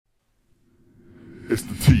It's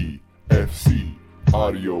the TFC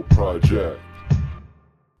Audio Project.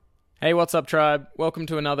 Hey, what's up, tribe? Welcome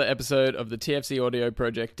to another episode of the TFC Audio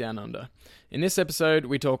Project Down Under. In this episode,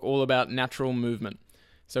 we talk all about natural movement.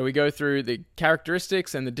 So we go through the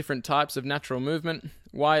characteristics and the different types of natural movement,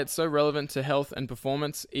 why it's so relevant to health and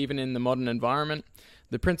performance, even in the modern environment,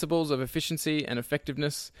 the principles of efficiency and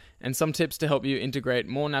effectiveness, and some tips to help you integrate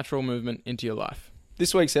more natural movement into your life.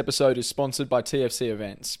 This week's episode is sponsored by TFC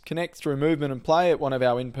Events. Connect through movement and play at one of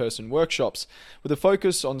our in-person workshops with a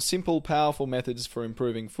focus on simple, powerful methods for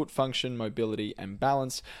improving foot function, mobility and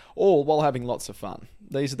balance, all while having lots of fun.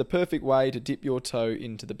 These are the perfect way to dip your toe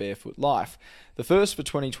into the barefoot life. The first for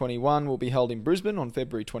 2021 will be held in Brisbane on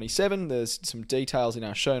February 27. There's some details in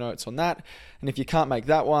our show notes on that. And if you can't make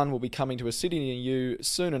that one, we'll be coming to a city near you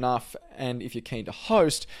soon enough. And if you're keen to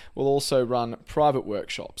host, we'll also run private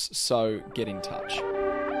workshops. So get in touch.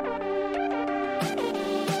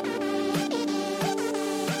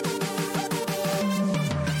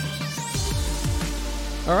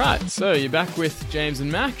 All right, so you're back with James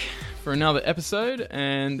and Mac for another episode,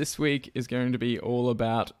 and this week is going to be all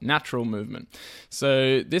about natural movement.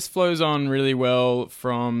 So this flows on really well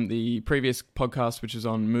from the previous podcast, which is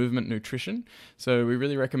on movement nutrition. So we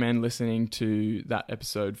really recommend listening to that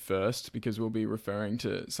episode first, because we'll be referring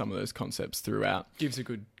to some of those concepts throughout. Gives a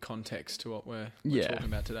good context to what we're talking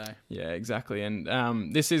about today. Yeah, exactly.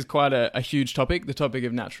 And this is quite a huge topic, the topic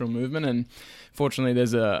of natural movement. And fortunately,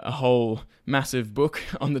 there's a whole massive book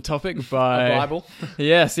on the topic by... A Bible?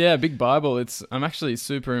 Yes, yeah, big Bible. I'm actually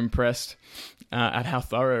super impressed at how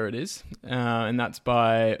thorough it is. And that's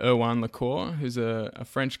by Erwan Le Corre, who's a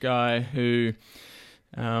French guy who,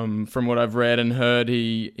 from what I've read and heard,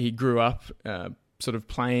 he grew up sort of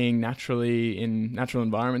playing naturally in natural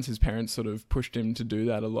environments. His parents sort of pushed him to do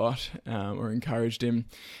that a lot, or encouraged him,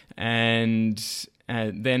 and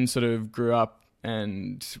then sort of grew up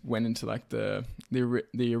and went into like the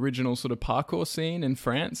original sort of parkour scene in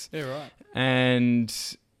France. Yeah, right. And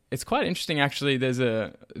it's quite interesting, actually. There's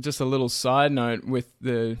just a little side note with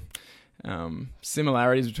the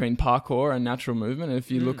similarities between parkour and natural movement. If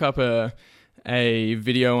you look up a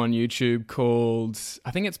video on YouTube called,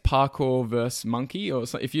 I think it's Parkour vs. Monkey, or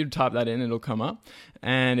so, if you type that in, it'll come up.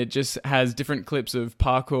 And it just has different clips of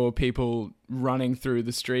parkour people running through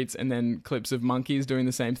the streets and then clips of monkeys doing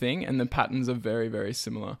the same thing. And the patterns are very, very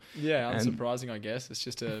similar. Yeah, unsurprising, I guess. It's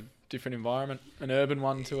just a different environment, an urban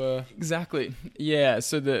one to a... Exactly. Yeah,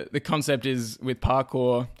 so the concept is with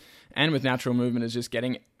parkour and with natural movement is just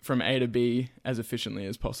getting from A to B as efficiently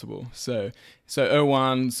as possible. So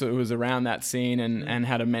Erwan sort of was around that scene and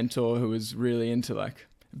had a mentor who was really into like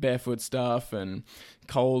barefoot stuff and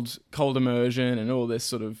cold immersion and all this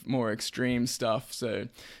sort of more extreme stuff. So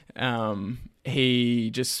he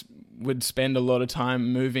just would spend a lot of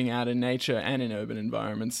time moving out in nature and in urban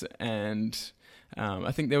environments. And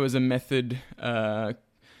I think there was a method...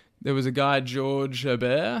 There was a guy, Georges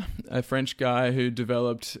Herbert, a French guy, who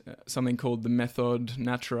developed something called the Méthode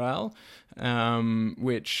Naturelle,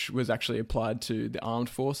 which was actually applied to the armed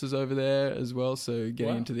forces over there as well. So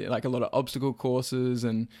getting into a lot of obstacle courses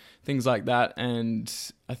and things like that. And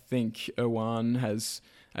I think Erwan has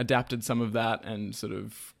adapted some of that and sort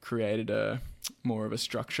of created more of a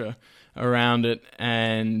structure around it,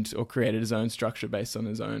 or created his own structure based on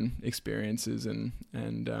his own experiences and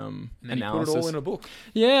analysis. Put it all in a book.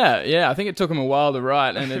 Yeah. I think it took him a while to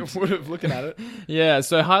write, and it would have looking at it. Yeah,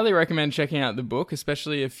 so highly recommend checking out the book,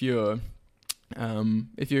 especially if you're sort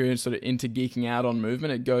of into geeking out on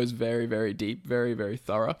movement. It goes very, very deep, very, very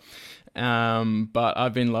thorough. But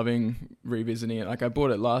I've been loving revisiting it. Like I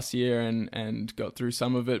bought it last year and got through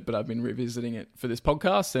some of it, but I've been revisiting it for this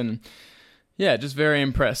podcast and yeah, just very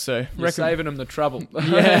impressed. So you're saving them the trouble.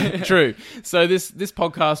 Yeah, true. So this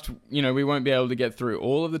podcast, we won't be able to get through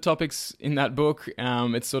all of the topics in that book.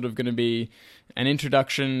 It's sort of going to be an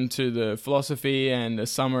introduction to the philosophy and a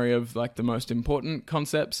summary of like the most important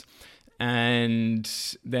concepts. And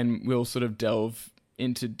then we'll sort of delve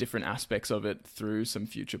into different aspects of it through some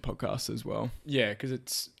future podcasts as well. Yeah, because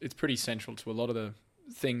it's pretty central to a lot of the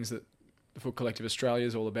things that the Foot Collective Australia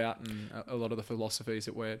is all about, and a lot of the philosophies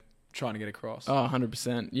that we're trying to get across. Oh,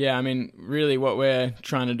 100%. Yeah, I mean, really what we're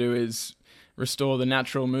trying to do is restore the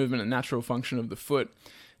natural movement and natural function of the foot.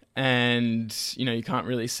 And, you can't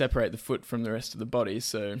really separate the foot from the rest of the body.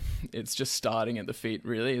 So it's just starting at the feet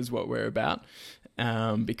really is what we're about,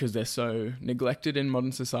 because they're so neglected in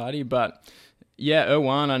modern society. But yeah,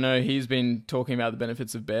 Erwan, I know he's been talking about the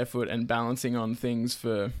benefits of barefoot and balancing on things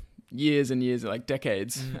for years and years, like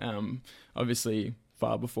decades. Obviously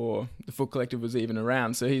far before the Foot Collective was even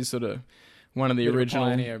around. So he's sort of one of the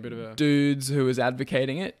original dudes who was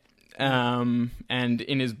advocating it. And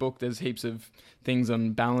in his book, there's heaps of things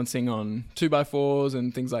on balancing on 2x4s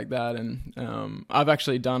and things like that. And I've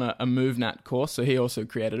actually done a MoveNat course. So he also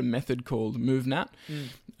created a method called MoveNat.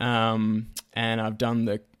 And I've done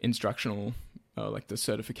the instructional, like the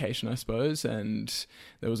certification, I suppose. And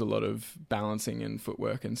there was a lot of balancing and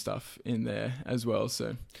footwork and stuff in there as well.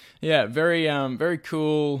 So yeah, very, very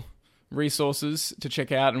cool resources to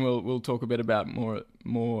check out. And we'll talk a bit about more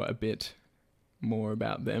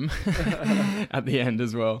about them at the end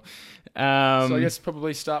as well. So I guess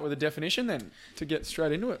probably start with a definition then to get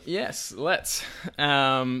straight into it. Yes, let's.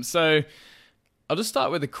 So I'll just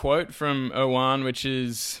start with a quote from Owen, which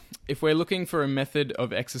is, if we're looking for a method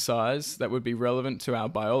of exercise that would be relevant to our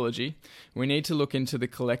biology, we need to look into the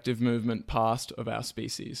collective movement past of our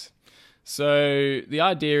species. So the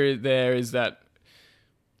idea there is that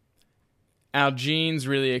our genes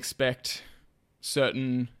really expect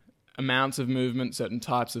certain amounts of movement, certain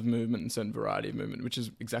types of movement, and certain variety of movement, which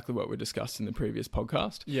is exactly what we discussed in the previous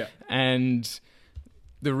podcast. Yeah. And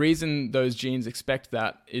the reason those genes expect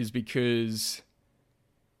that is because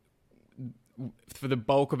for the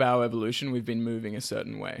bulk of our evolution, we've been moving a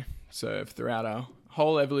certain way. So throughout our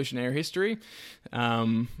whole evolutionary history,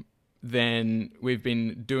 then we've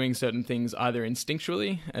been doing certain things either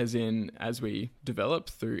instinctually, as we develop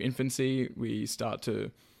through infancy, we start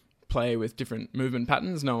to play with different movement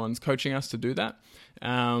patterns. No one's coaching us to do that.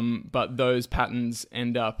 But those patterns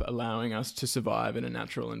end up allowing us to survive in a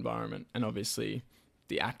natural environment. And obviously,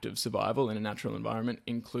 the act of survival in a natural environment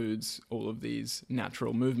includes all of these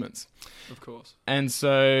natural movements. Of course. And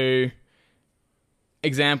so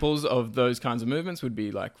examples of those kinds of movements would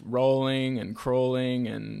be like rolling and crawling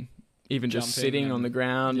and even just Jumping sitting on the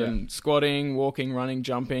ground and squatting, walking, running,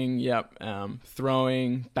 jumping,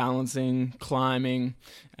 throwing, balancing, climbing,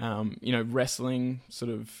 wrestling,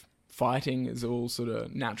 sort of fighting is all sort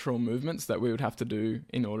of natural movements that we would have to do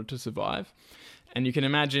in order to survive. And you can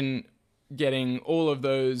imagine getting all of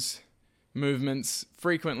those movements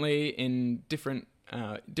frequently in different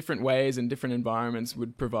ways and different environments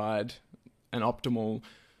would provide an optimal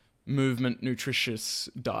movement nutritious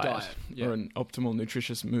diet. Or an optimal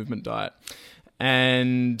nutritious movement diet.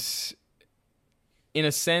 And in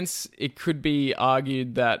a sense, it could be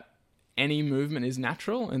argued that any movement is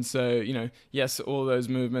natural. And so, yes, all those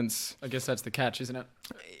movements... I guess that's the catch, isn't it?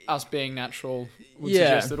 Us being natural would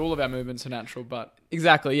suggest that all of our movements are natural, but...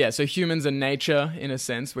 Exactly, yeah. So humans are nature, in a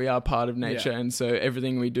sense. We are part of nature. And so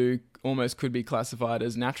everything we do almost could be classified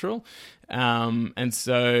as natural. And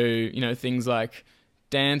so, things like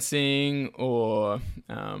dancing or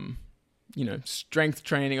strength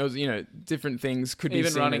training or different things could be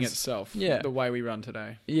even seen running as, itself, the way we run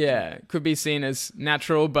today. Could be seen as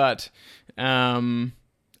natural, but Owen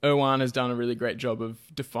has done a really great job of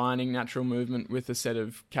defining natural movement with a set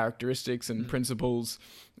of characteristics and principles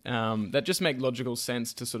that just make logical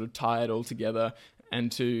sense to sort of tie it all together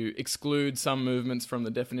and to exclude some movements from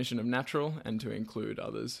the definition of natural and to include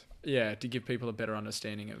others. Yeah, to give people a better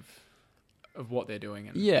understanding of what they're doing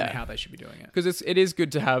and how they should be doing it. Because it is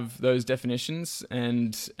good to have those definitions,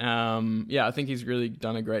 and I think he's really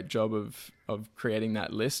done a great job of creating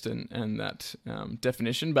that list and that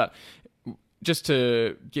definition. But just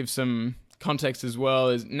to give some context as well,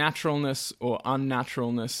 is naturalness or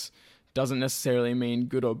unnaturalness doesn't necessarily mean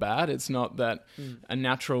good or bad. It's not that a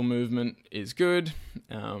natural movement is good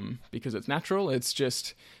because it's natural. It's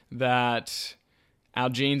just that our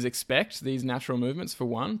genes expect these natural movements, for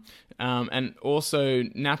one. And also,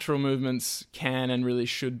 natural movements can and really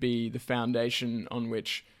should be the foundation on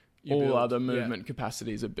which all other movement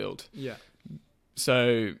capacities are built. Yeah.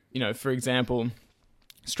 So, for example,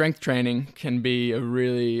 strength training can be a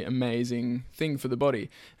really amazing thing for the body.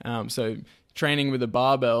 So training with a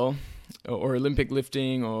barbell or Olympic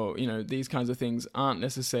lifting or, these kinds of things aren't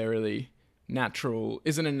necessarily natural,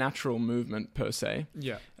 isn't a natural movement per se.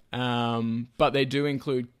 Yeah. But they do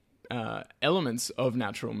include elements of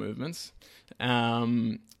natural movements.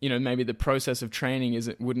 Maybe the process of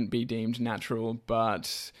training wouldn't be deemed natural,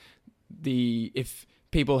 but if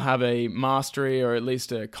people have a mastery or at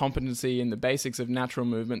least a competency in the basics of natural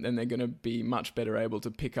movement, then they're going to be much better able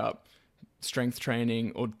to pick up strength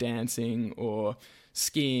training or dancing or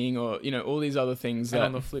skiing or, all these other things. And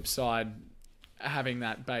on the flip side, having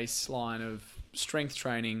that baseline of strength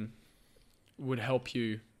training would help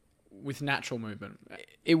you with natural movement.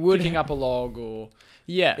 It would picking up a log or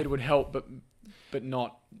it would help, but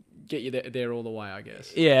not get you there all the way, I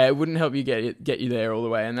guess. Yeah, it wouldn't help you get you there all the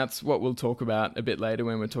way, and that's what we'll talk about a bit later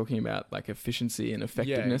when we're talking about like efficiency and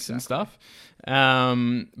effectiveness and stuff.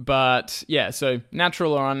 But yeah, so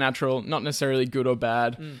natural or unnatural, not necessarily good or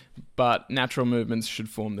bad, but natural movements should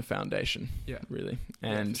form the foundation. Yeah. Really.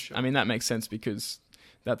 Yeah, And for sure. I mean, that makes sense because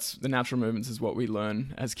that's the natural movements is what we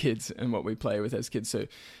learn as kids and what we play with as kids. So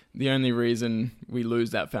the only reason we lose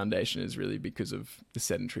that foundation is really because of the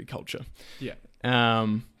sedentary culture. Yeah.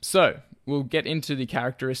 So we'll get into the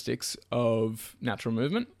characteristics of natural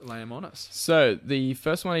movement. Lay them on us. So the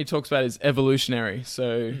first one he talks about is evolutionary.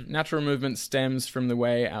 So natural movement stems from the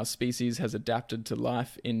way our species has adapted to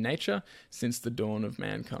life in nature since the dawn of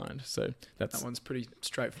mankind. So that's That one's pretty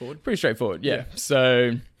straightforward. pretty straightforward. Yeah.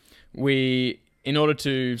 So in order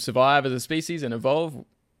to survive as a species and evolve,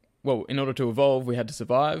 in order to evolve, we had to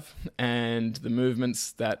survive, and the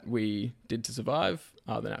movements that we did to survive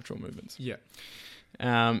are the natural movements. Yeah.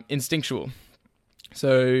 Instinctual.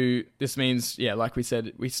 So this means, like we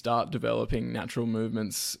said, we start developing natural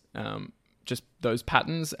movements, just those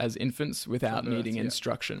patterns as infants without From birth, needing yeah.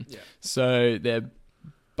 instruction. Yeah. So they're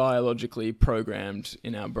biologically programmed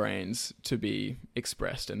in our brains to be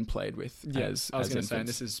expressed and played with as I was going to infants. say, and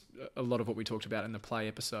this is a lot of what we talked about in the play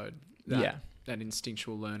episode. That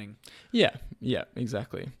instinctual learning. Yeah,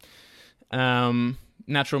 exactly.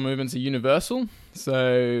 Natural movements are universal,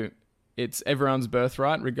 so it's everyone's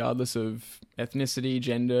birthright, regardless of ethnicity,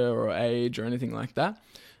 gender, or age, or anything like that.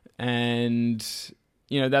 And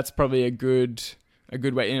that's probably a good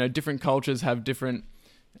way. Different cultures have different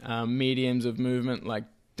mediums of movement, like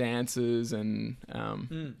dances and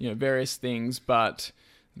various things, but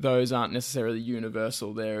those aren't necessarily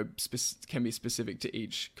universal. They're can be specific to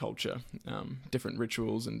each culture, different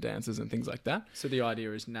rituals and dances and things like that. So the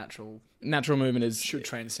idea is natural Movement should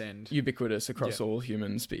transcend. ubiquitous across all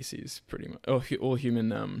human species, pretty much, or all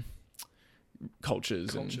human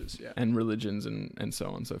cultures and religions and so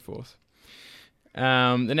on and so forth.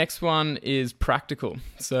 The next one is practical.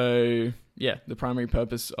 So the primary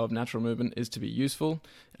purpose of natural movement is to be useful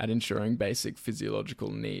at ensuring basic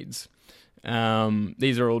physiological needs.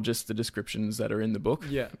 These are all just the descriptions that are in the book.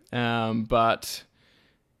 But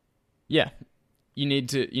you need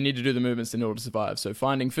to do the movements in order to survive. So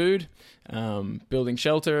finding food, building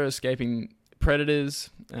shelter, escaping predators,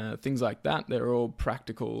 things like that. They're all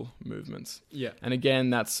practical movements. Yeah. And again,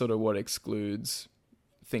 that's sort of what excludes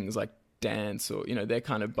things like dance or, they're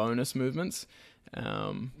kind of bonus movements.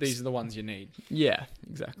 These are the ones you need. Yeah,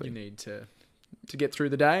 exactly. You need to get through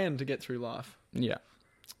the day and to get through life. Yeah.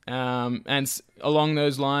 Along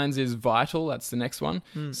those lines is vital. That's the next one.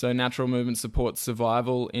 So natural movement supports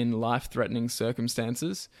survival in life-threatening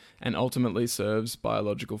circumstances and ultimately serves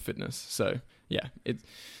biological fitness. So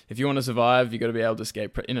if you want to survive, you got to be able to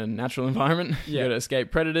escape in a natural environment. You got to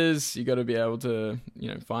escape predators. You got to be able to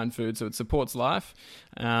find food. So it supports life,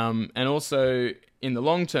 and also in the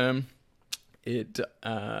long term, it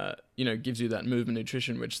gives you that movement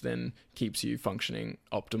nutrition, which then keeps you functioning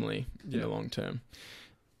optimally in the long term.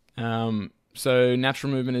 So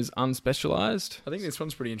natural movement is unspecialized. I think this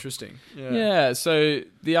one's pretty interesting. Yeah. So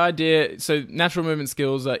natural movement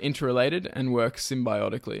skills are interrelated and work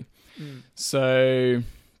symbiotically. So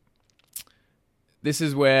this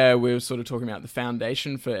is where we're sort of talking about the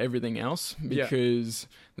foundation for everything else, because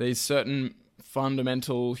these certain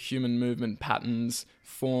fundamental human movement patterns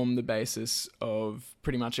form the basis of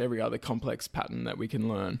pretty much every other complex pattern that we can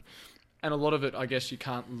learn. And a lot of it, I guess you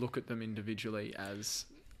can't look at them individually as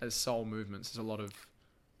sole movements. There's a lot of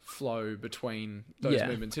flow between those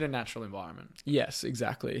movements in a natural environment. Yes,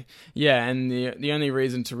 exactly. Yeah, and the only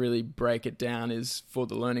reason to really break it down is for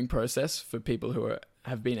the learning process for people who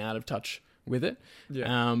have been out of touch with it.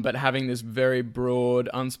 But having this very broad,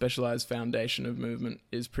 unspecialized foundation of movement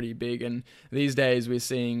is pretty big. And these days we're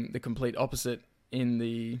seeing the complete opposite in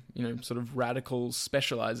the sort of radical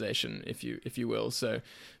specialization, if you will. So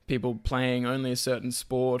people playing only a certain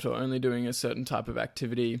sport or only doing a certain type of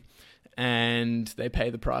activity, and they pay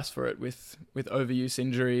the price for it with overuse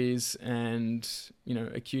injuries and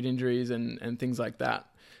acute injuries and things like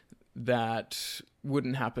that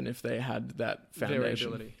wouldn't happen if they had that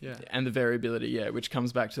foundation. Variability, and the variability, which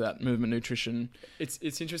comes back to that movement nutrition.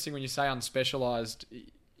 It's interesting when you say unspecialized.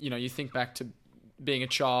 You think back to being a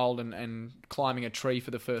child and climbing a tree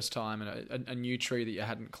for the first time, and a new tree that you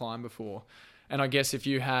hadn't climbed before. And I guess if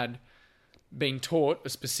you had been taught a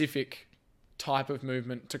specific type of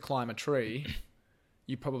movement to climb a tree,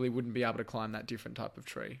 you probably wouldn't be able to climb that different type of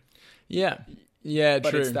tree. Yeah,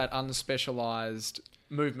 but true. It's that unspecialized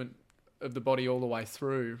movement of the body all the way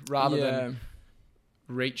through, rather than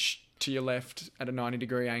reach to your left at a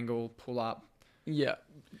 90-degree angle, pull up. Yeah.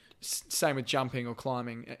 Same with jumping or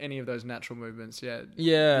climbing, any of those natural movements. The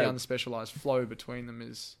unspecialized flow between them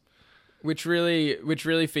is which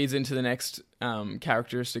really feeds into the next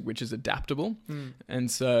characteristic, which is adaptable. And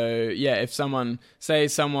so, if someone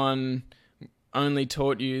only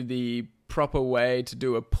taught you the proper way to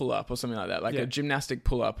do a pull-up or something like that, like a gymnastic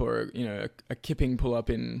pull-up or a kipping pull-up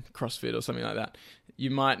in CrossFit or something like that, you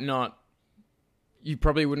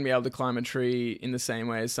probably wouldn't be able to climb a tree in the same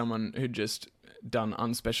way as someone who'd just done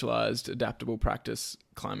unspecialized adaptable practice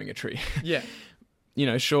climbing a tree. Yeah.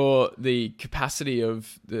 Sure, the capacity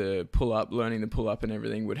of the pull-up, learning the pull-up and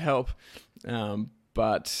everything would help,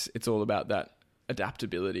 but it's all about that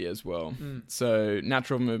adaptability as well. So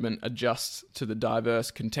natural movement adjusts to the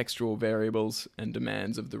diverse contextual variables and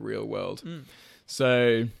demands of the real world.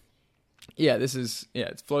 So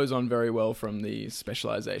it flows on very well from the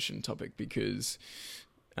specialization topic, because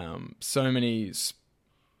so many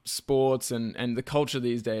sports and the culture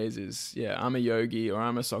these days is I'm a yogi, or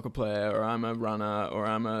I'm a soccer player, or I'm a runner, or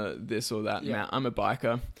I'm a this or that. I'm a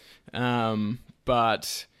biker,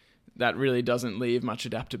 but that really doesn't leave much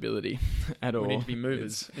adaptability at all. We need to be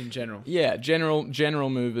movers in general. Yeah, general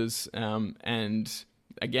movers. And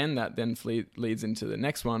again, that then leads into the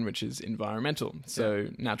next one, which is environmental. So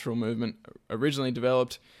natural movement originally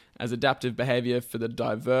developed as adaptive behavior for the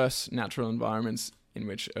diverse natural environments in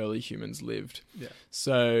which early humans lived. Yeah.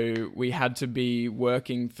 So we had to be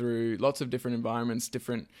working through lots of different environments,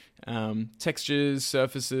 different textures,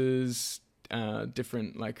 surfaces,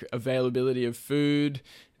 different like availability of food,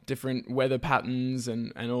 different weather patterns,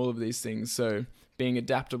 and all of these things. So being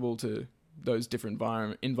adaptable to those different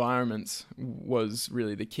environments was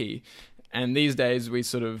really the key. And these days we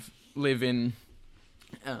sort of live in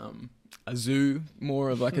a zoo, more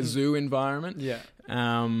of like a zoo environment. Yeah.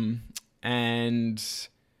 And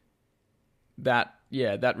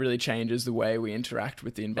that really changes the way we interact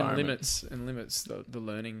with the environment. And limits the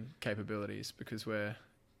learning capabilities, because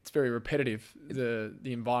it's very repetitive, the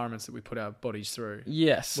environments that we put our bodies through.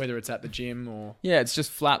 Yes. Whether it's at the gym or... Yeah, it's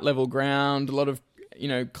just flat level ground, a lot of,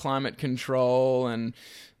 climate control and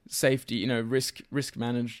safety, risk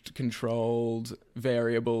managed, controlled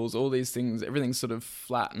variables, all these things, everything's sort of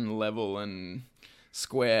flat and level and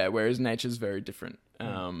square, whereas nature's very different.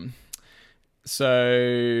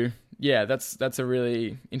 So yeah, that's a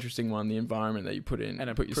really interesting one, the environment that you put in,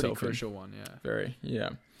 and put yourself in. Pretty crucial one, yeah. Very, yeah.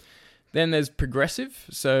 Then there's progressive.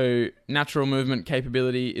 So natural movement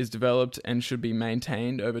capability is developed and should be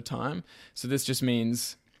maintained over time. So this just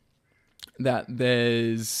means that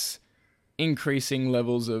there's increasing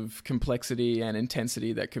levels of complexity and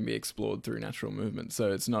intensity that can be explored through natural movement.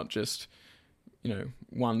 So it's not just,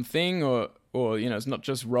 one thing or it's not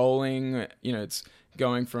just rolling, it's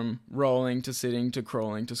going from rolling to sitting to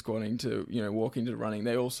crawling to squatting to, walking to running.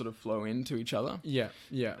 They all sort of flow into each other. Yeah,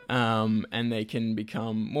 yeah. And they can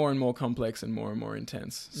become more and more complex and more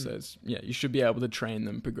intense. So you should be able to train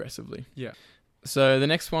them progressively. Yeah. So the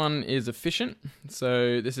next one is efficient.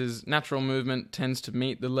 So this is natural movement tends to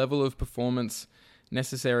meet the level of performance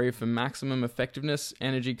necessary for maximum effectiveness,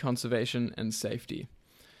 energy conservation, and safety.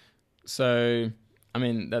 So, I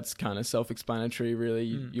mean, that's kind of self-explanatory, really.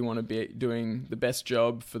 You want to be doing the best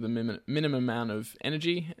job for the minimum amount of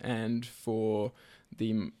energy and for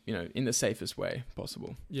the, in the safest way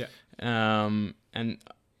possible. Yeah. And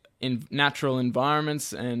in natural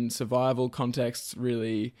environments and survival contexts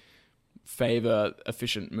really favor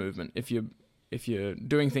efficient movement. If you're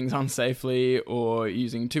doing things unsafely or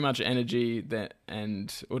using too much energy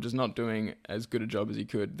or just not doing as good a job as you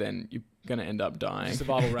could, then you're going to end up dying.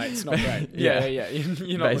 Survival rate's not great. Yeah.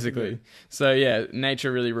 You're not basically. So yeah,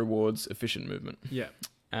 nature really rewards efficient movement. Yeah.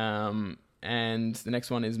 And the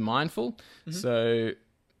next one is mindful. So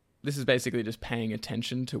this is basically just paying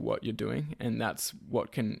attention to what you're doing, and that's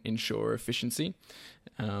what can ensure efficiency.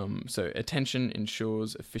 So attention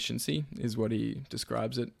ensures efficiency is what he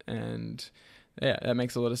describes it. And yeah, that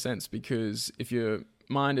makes a lot of sense, because if your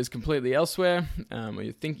mind is completely elsewhere, or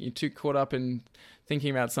you're too caught up in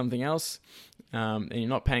thinking about something else, and you're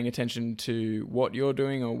not paying attention to what you're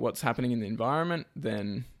doing or what's happening in the environment,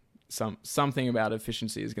 then something about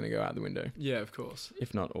efficiency is going to go out the window. Yeah, of course.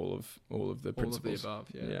 If not all of the principles. All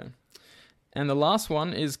of the above, yeah. And the last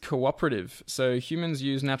one is cooperative. So humans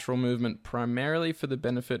use natural movement primarily for the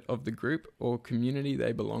benefit of the group or community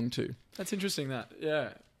they belong to. That's interesting, that.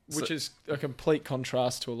 Yeah. Which is a complete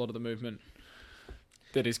contrast to a lot of the movement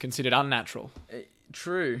that is considered unnatural.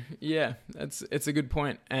 True. Yeah. It's a good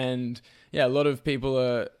point. And yeah, a lot of people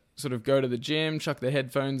are sort of go to the gym, chuck their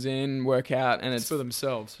headphones in, work out, and it's for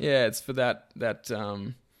themselves. Yeah, it's for that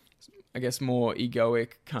I guess more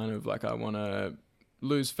egoic kind of like, I want to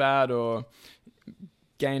lose fat or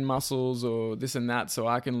gain muscles or this and that so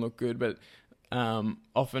I can look good. But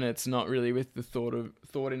often it's not really with the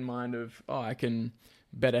thought in mind of, oh, I can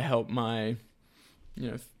better help my,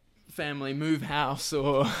 family move house,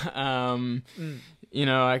 or I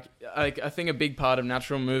think a big part of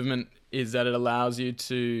natural movement is that it allows you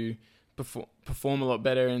to perform a lot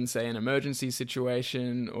better in, say, an emergency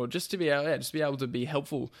situation, or just to be able to be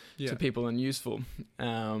helpful to people and useful,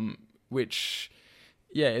 which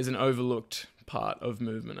is an overlooked part of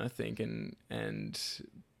movement, I think,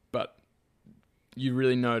 but you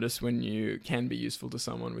really notice when you can be useful to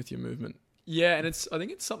someone with your movement. Yeah, and I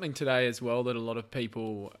think it's something today as well that a lot of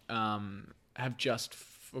people have just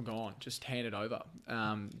forgone, just handed over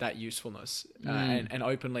that usefulness, and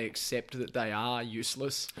openly accept that they are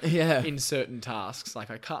useless in certain tasks. Like,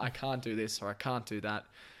 I can't do this, or I can't do that,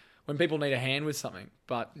 when people need a hand with something.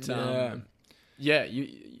 But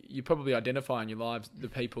you probably identify in your lives the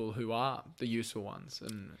people who are the useful ones,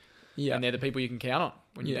 and they're the people you can count on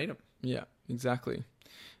when you need them. Yeah, exactly.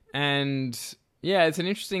 And it's an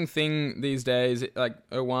interesting thing these days. Like,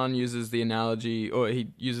 Erwan uses the analogy, or he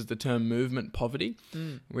uses the term movement poverty,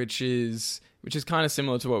 which is kind of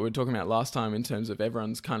similar to what we were talking about last time in terms of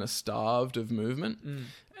everyone's kind of starved of movement.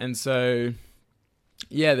 And so,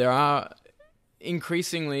 there are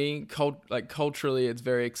increasingly culturally, it's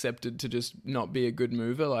very accepted to just not be a good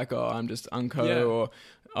mover. Like, oh, I'm just unco, or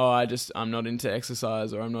oh, I'm not into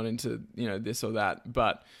exercise, or I'm not into this or that.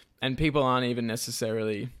 And people aren't even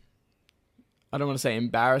necessarily, I don't want to say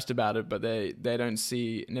embarrassed about it, but they don't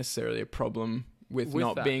see necessarily a problem with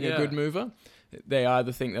not that, being a good mover. They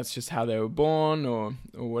either think that's just how they were born, or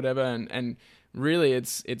whatever, and really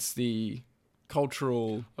it's the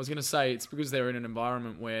cultural. I was going to say it's because they're in an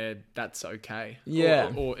environment where that's okay,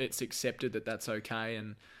 or it's accepted that that's okay,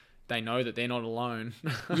 and they know that they're not alone.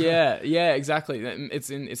 Exactly.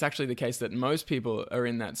 It's actually the case that most people are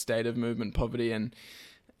in that state of movement poverty, and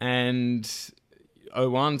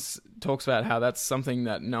Erwan talks about how that's something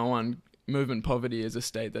that movement poverty is a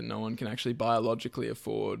state that no one can actually biologically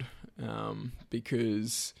afford,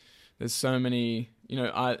 because there's so many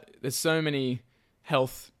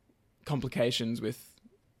health complications with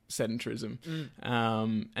sedentarism,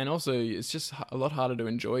 and also it's just a lot harder to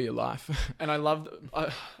enjoy your life. And I love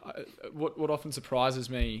what often surprises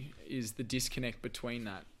me is the disconnect between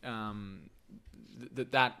that.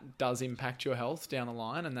 That does impact your health down the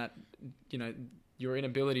line, and that your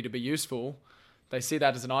inability to be useful, they see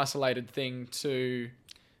that as an isolated thing to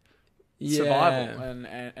survival,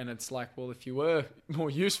 and it's like, well, if you were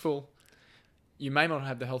more useful, you may not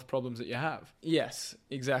have the health problems that you have. Yes,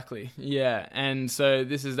 exactly. Yeah, and so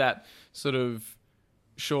this is that sort of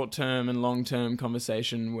short-term and long-term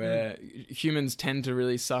conversation where humans tend to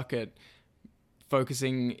really suck at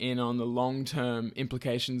focusing in on the long-term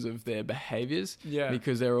implications of their behaviors,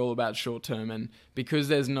 because they're all about short-term, and because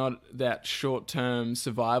there's not that short-term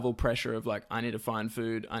survival pressure of like, I need to find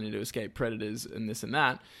food, I need to escape predators, and this and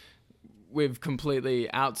that. We've completely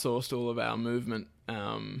outsourced all of our movement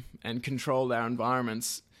and controlled our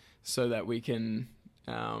environments so that we can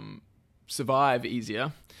survive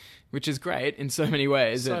easier, which is great in so many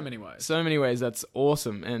ways. So many ways. That's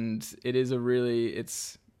awesome, and it is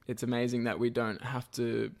it's amazing that we don't have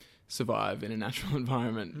to survive in a natural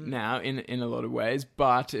environment now in a lot of ways,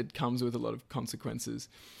 but it comes with a lot of consequences,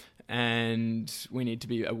 and we need to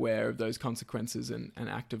be aware of those consequences and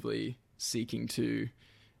actively seeking to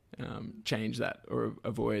change that or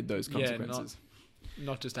avoid those consequences.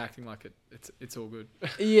 Not just acting like it's all good.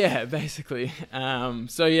 Basically.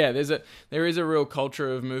 There is a real culture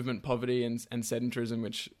of movement poverty and sedentarism,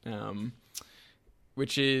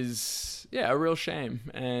 which is a real shame.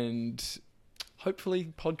 And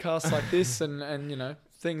hopefully podcasts like this and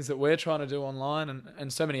things that we're trying to do online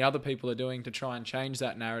and so many other people are doing to try and change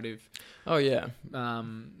that narrative. We'll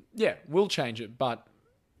change it, but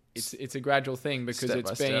it's a gradual thing, because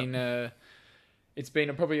it's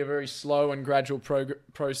been probably a very slow and gradual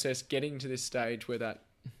process getting to this stage where that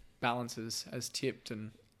balance has tipped.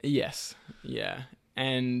 And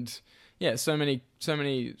so many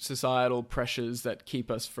societal pressures that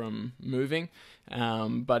keep us from moving.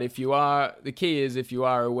 But the key is if you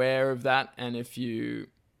are aware of that, and if you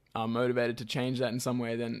are motivated to change that in some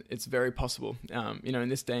way, then it's very possible. In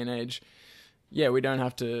this day and age, we don't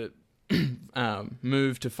have to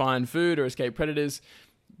move to find food or escape predators,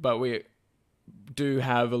 but we do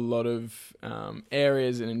have a lot of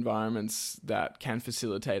areas and environments that can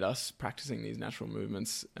facilitate us practicing these natural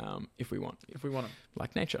movements if we want them,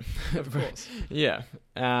 like nature, of course.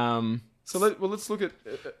 So let's look at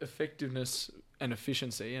effectiveness and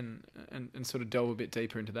efficiency and sort of delve a bit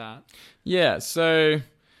deeper into that. So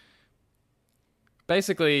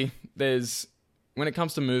basically, when it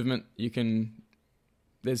comes to movement, you can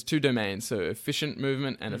there's two domains, so efficient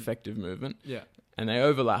movement and effective movement, Yeah. and they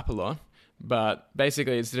overlap a lot. But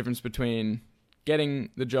basically, it's the difference between getting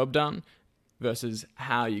the job done versus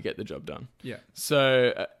how you get the job done. Yeah.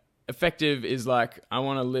 So effective is like, I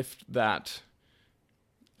want to lift that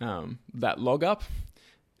log up,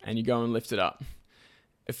 and you go and lift it up.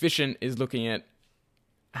 Efficient is looking at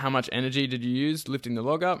how much energy did you use lifting the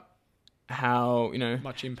log up, how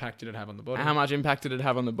Much impact did it have on the body? how much impact did it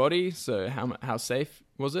have on the body, so how safe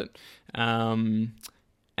was it, and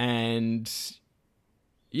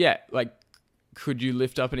yeah, like, could you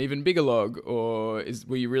lift up an even bigger log, or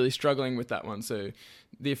were you really struggling with that one? So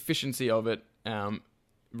the efficiency of it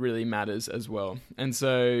really matters as well. And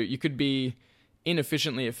so you could be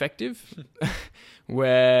inefficiently effective,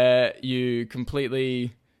 where you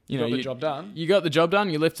completely, you got the job done. You got the job done,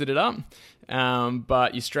 you lifted it up,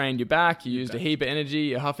 but you strained your back, you used a heap of energy,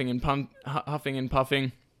 you're huffing and puffing,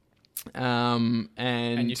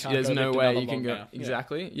 and you can't there's go no lift way another you can log go. now.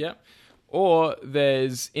 Exactly, yeah. Or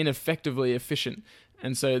there's ineffectively efficient.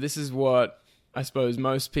 And so this is what I suppose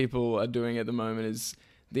most people are doing at the moment. Is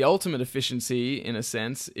the ultimate efficiency, in a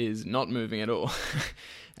sense, is not moving at all.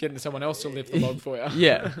 Getting someone else to lift the log for you.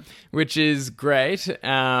 Yeah, which is great.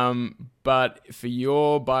 But for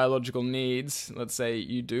your biological needs, let's say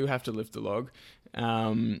you do have to lift the log,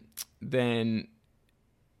 then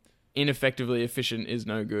ineffectively efficient is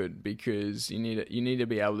no good, because you need to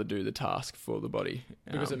be able to do the task for the body.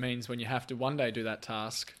 Because it means when you have to one day do that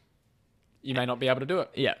task, you may not be able to do it.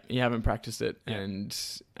 Yeah, you haven't practiced it, Yeah. and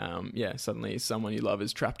suddenly someone you love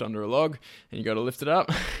is trapped under a log, and you got to lift it up,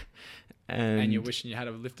 And you're wishing you had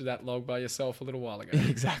lifted that log by yourself a little while ago.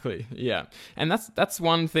 Exactly, yeah. And that's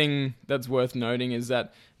one thing that's worth noting, is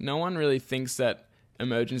that no one really thinks that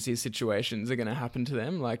emergency situations are going to happen to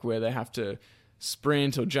them, like where they have to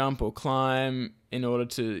sprint or jump or climb in order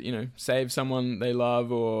to save someone they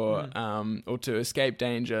love, or to escape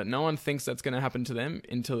danger. No one thinks that's going to happen to them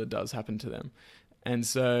until it does happen to them. And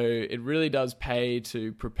so it really does pay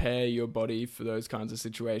to prepare your body for those kinds of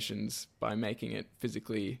situations by making it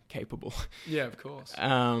physically capable. Yeah, of course.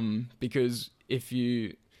 Because if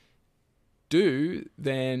you do,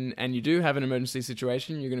 and you do have an emergency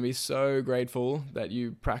situation, you're going to be so grateful that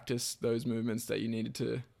you practice those movements that you needed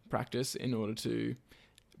to practice in order to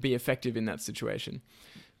be effective in that situation.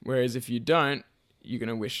 Whereas if you don't, you're going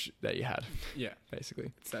to wish that you had. Yeah,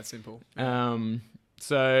 basically. it's that simple.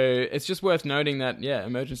 So it's just worth noting that,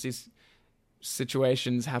 emergency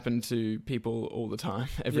situations happen to people all the time,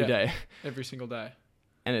 every day. Every single day.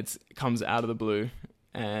 And it comes out of the blue,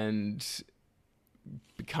 and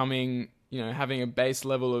becoming, having a base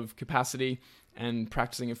level of capacity and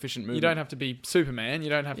practicing efficient movement. You don't have to be Superman. You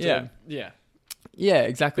don't have to, Yeah,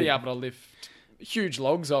 exactly. be able to lift huge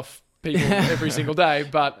logs off people every single day,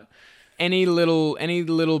 but any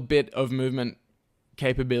little bit of movement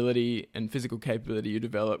capability and physical capability you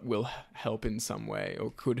develop will help in some way,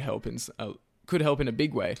 or could help in a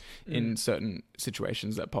big way in certain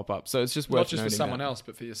situations that pop up. So it's just worth not just for noting someone that. else,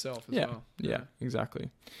 but for yourself as well. Yeah, exactly.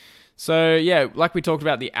 So like we talked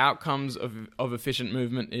about, the outcomes of efficient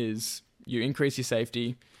movement is you increase your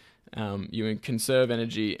safety, you conserve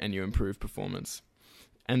energy, and you improve performance.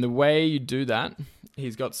 And the way you do that,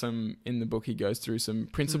 he's got some, in the book, he goes through some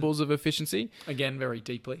principles of efficiency. Again, very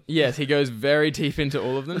deeply. Yes, he goes very deep into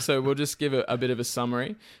all of them. So we'll just give a bit of a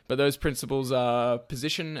summary. But those principles are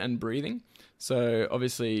position and breathing. So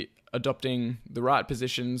obviously adopting the right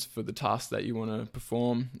positions for the task that you want to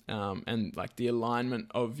perform, and like the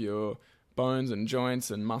alignment of your bones and joints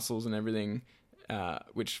and muscles and everything,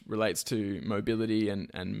 which relates to mobility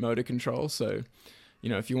and motor control. So,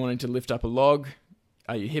 if you're wanting to lift up a log,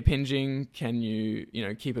 are you hip hinging? Can you,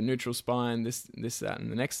 keep a neutral spine? This, that,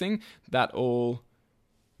 and the next thing. That all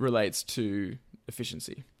relates to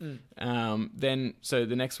efficiency. Then, so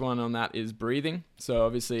the next one on that is breathing. So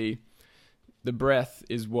obviously, the breath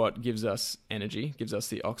is what gives us energy, gives us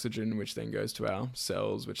the oxygen, which then goes to our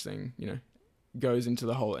cells, which then, goes into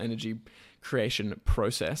the whole energy creation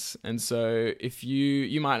process. And so if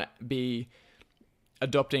you might be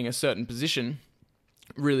adopting a certain position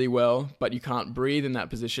really well, but you can't breathe in that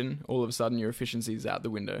position, all of a sudden your efficiency is out the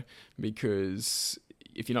window, because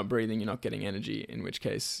if you're not breathing, you're not getting energy, in which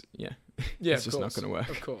case, it's just not going to work.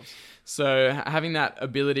 Of course. So having that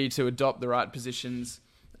ability to adopt the right positions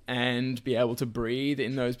and be able to breathe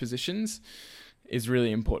in those positions is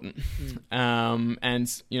really important.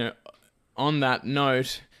 And, on that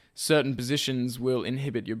note, certain positions will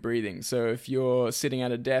inhibit your breathing. So if you're sitting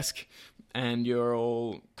at a desk and you're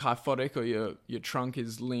all kyphotic, or your trunk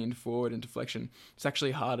is leaned forward into flexion, it's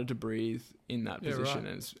actually harder to breathe in that position,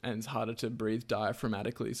 right. and it's harder to breathe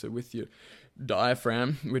diaphragmatically. So with your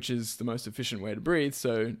diaphragm, which is the most efficient way to breathe,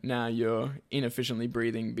 so now you're inefficiently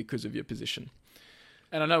breathing because of your position.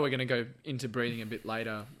 And I know we're going to go into breathing a bit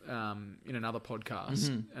later in another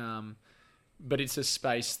podcast, but it's a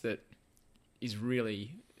space that is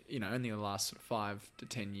really, only in the last sort of 5 to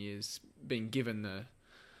 10 years being given the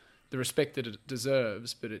respect that it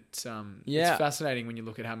deserves. But it's fascinating when you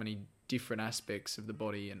look at how many different aspects of the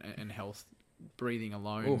body and health breathing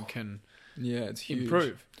alone can it's huge.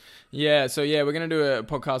 improve. Yeah, so we're going to do a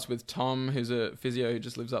podcast with Tom, who's a physio who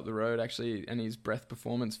just lives up the road, actually, and he's Breath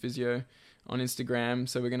Performance Physio on Instagram.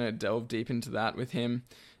 So we're going to delve deep into that with him.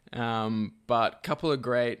 But a couple of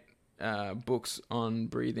great books on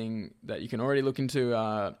breathing that you can already look into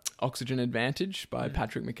are Oxygen Advantage by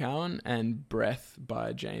Patrick McCowan and Breath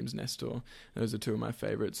by James Nestor. Those are two of my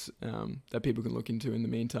favorites that people can look into in the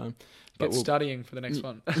meantime. But studying for the next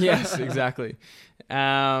one. Yes, exactly.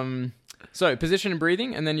 So position and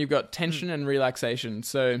breathing, and then you've got tension and relaxation.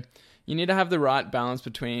 So you need to have the right balance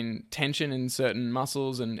between tension in certain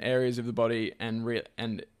muscles and areas of the body and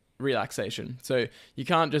relaxation. So you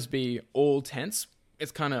can't just be all tense.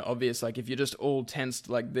 It's kind of obvious, like if you're just all tensed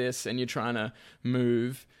like this and you're trying to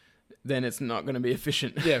move, then it's not going to be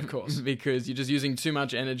efficient. Yeah, of course. Because you're just using too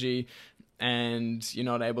much energy and you're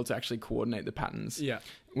not able to actually coordinate the patterns. Yeah.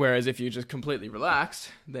 Whereas if you're just completely relaxed,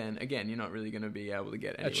 then again, you're not really going to be able to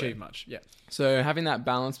get anywhere. Achieve much, yeah. So having that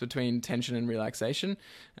balance between tension and relaxation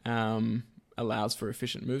allows for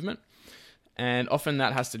efficient movement. And often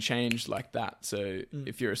that has to change like that. So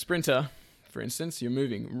if you're a sprinter, for instance, you're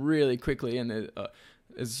moving really quickly and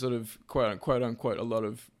there's sort of quote unquote a lot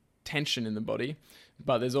of tension in the body,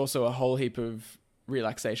 but there's also a whole heap of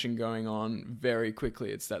relaxation going on very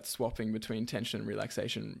quickly. It's that swapping between tension and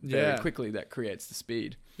relaxation very quickly that creates the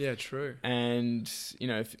speed. Yeah, true. And,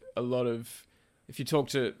 if you talk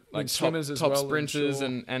to like swimmers as top well, sprinters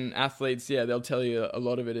and athletes, they'll tell you a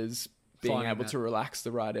lot of it is being able to relax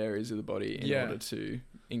the right areas of the body in order to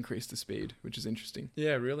increase the speed, which is interesting.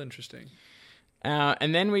 Yeah, real interesting.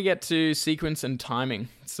 And then we get to sequence and timing.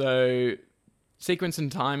 So sequence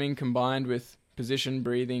and timing combined with position,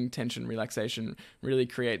 breathing, tension, relaxation really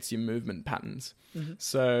creates your movement patterns. Mm-hmm.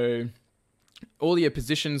 So all your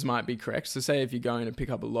positions might be correct. So say if you're going to pick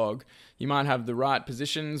up a log, you might have the right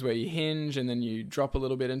positions where you hinge and then you drop a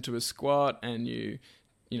little bit into a squat and you've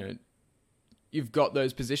got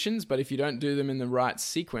those positions. But if you don't do them in the right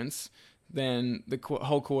sequence, then the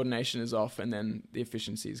whole coordination is off and then the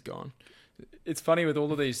efficiency is gone. It's funny with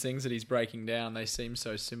all of these things that he's breaking down, they seem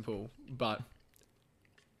so simple, but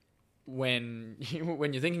when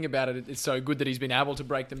you're thinking about it, it's so good that he's been able to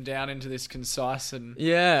break them down into this concise and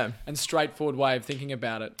straightforward way of thinking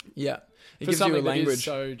about it. Yeah. It gives you a language that is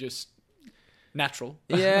so just natural.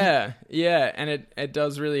 Yeah. And it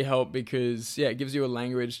does really help because, it gives you a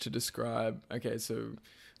language to describe,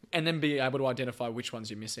 and then be able to identify which ones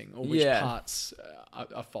you're missing or which parts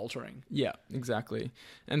are faltering. Yeah, exactly.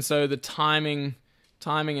 And so the timing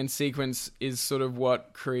and sequence is sort of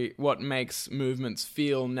what makes movements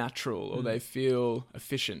feel natural or they feel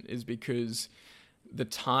efficient, is because the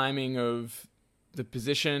timing of the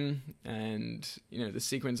position and the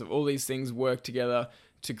sequence of all these things work together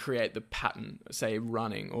to create the pattern, say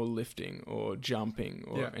running or lifting or jumping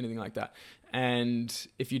or anything like that. And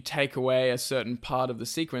if you take away a certain part of the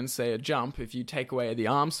sequence, say a jump, if you take away the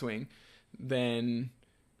arm swing, then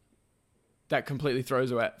that completely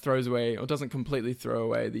throws away, or doesn't completely throw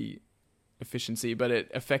away the efficiency, but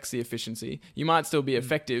it affects the efficiency. You might still be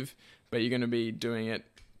effective, but you're going to be doing it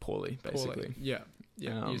poorly, basically. Yeah.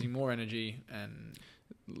 Using more energy and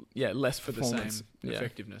less for the performance. same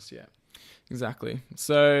effectiveness. Yeah, exactly.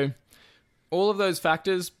 So all of those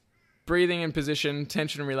factors, breathing and position,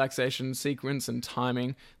 tension and relaxation, sequence and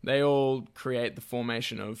timing, they all create the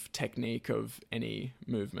formation of technique of any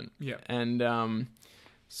movement. Yeah. And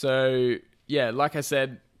like I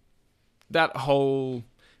said, that whole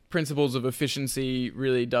principles of efficiency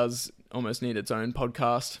really does almost need its own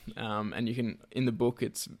podcast. And you can, in the book,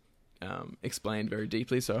 it's explained very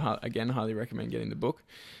deeply. So again, highly recommend getting the book.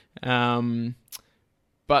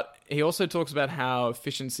 But he also talks about how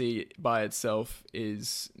efficiency by itself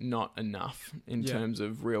is not enough in terms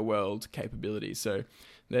of real world capability. So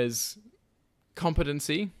there's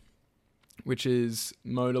competency, which is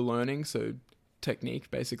motor learning, so technique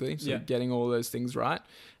basically, so getting all those things right.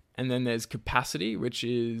 And then there's capacity, which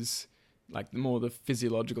is like more the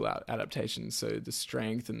physiological adaptations, so the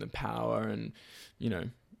strength and the power and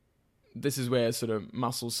this is where sort of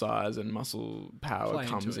muscle size and muscle power Play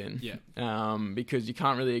into comes it, in. yeah. Because you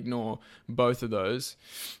can't really ignore both of those,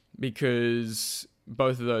 because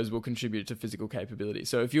both of those will contribute to physical capability.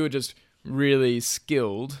 So if you were just really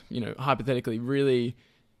skilled, hypothetically really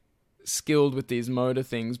skilled with these motor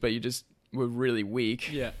things, but you just were really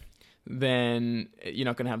weak, Yeah. then you're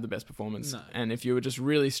not going to have the best performance. No. And if you were just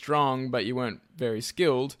really strong, but you weren't very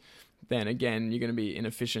skilled, then again, you're going to be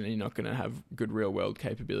inefficient and you're not going to have good real world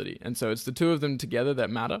capability. And so it's the two of them together that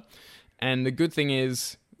matter. And the good thing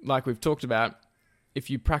is, like we've talked about, if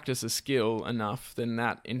you practice a skill enough, then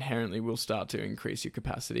that inherently will start to increase your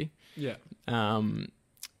capacity Yeah.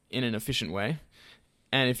 in an efficient way.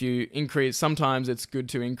 And if you increase, sometimes it's good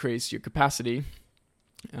to increase your capacity,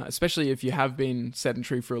 especially if you have been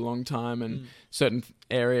sedentary for a long time and certain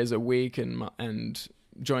areas are weak and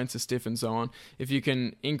joints are stiff and so on. If you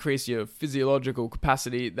can increase your physiological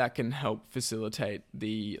capacity, that can help facilitate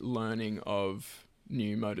the learning of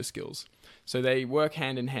new motor skills. So they work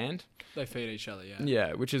hand in hand. They feed each other, yeah.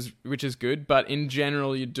 Yeah, which is good. But in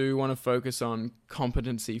general, you do want to focus on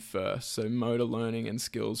competency first. So motor learning and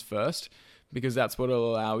skills first, because that's what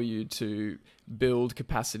will allow you to build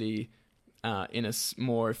capacity in a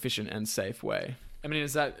more efficient and safe way. I mean,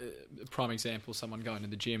 is that a prime example, someone going to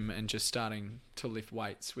the gym and just starting to lift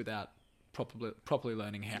weights without properly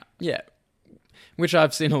learning how? Yeah, which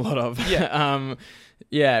I've seen a lot of.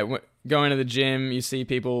 Yeah. Going to the gym, you see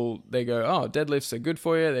people, they go, oh, deadlifts are good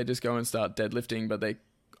for you. They just go and start deadlifting, but they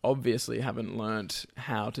obviously haven't learnt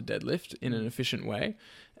how to deadlift in an efficient way.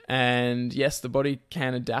 And yes, the body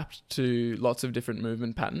can adapt to lots of different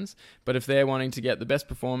movement patterns, but if they're wanting to get the best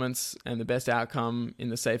performance and the best outcome in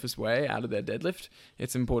the safest way out of their deadlift,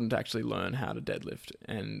 it's important to actually learn how to deadlift.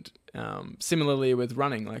 And similarly with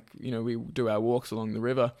running, we do our walks along the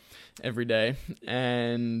river every day,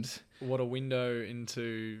 and what a window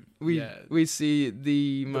into we see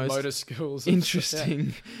the most motor skills,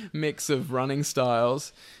 interesting mix of running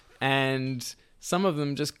styles, and some of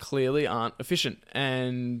them just clearly aren't efficient.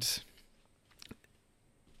 And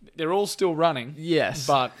they're all still running. Yes,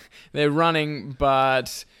 but they're running.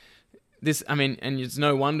 But and it's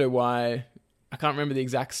no wonder why. I can't remember the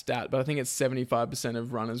exact stat, but I think it's 75%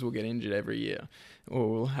 of runners will get injured every year, or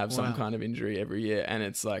will have some kind of injury every year. And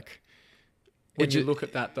it's like, when you look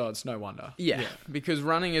at that, though, it's no wonder. Yeah, because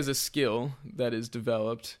running is a skill that is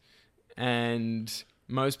developed, and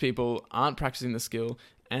most people aren't practicing the skill,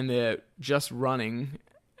 and they're just running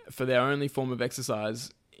for their only form of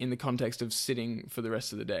exercise in the context of sitting for the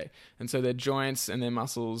rest of the day. And so their joints and their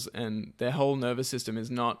muscles and their whole nervous system is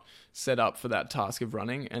not set up for that task of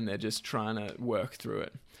running, and they're just trying to work through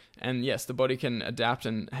it. And yes, the body can adapt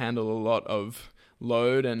and handle a lot of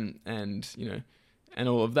load and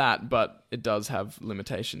all of that, but it does have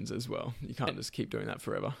limitations as well. You can't just keep doing that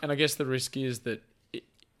forever. And I guess the risk is that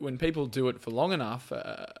when people do it for long enough,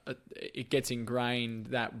 it gets ingrained,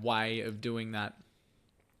 that way of doing that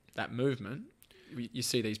movement. You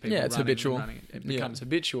see these people it's habitual. running. It becomes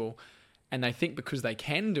habitual, and they think because they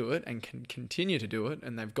can do it and can continue to do it,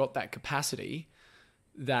 and they've got that capacity,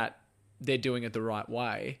 that they're doing it the right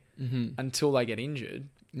way until they get injured.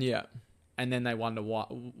 Yeah. And then they wonder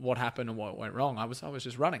what happened and what went wrong. I was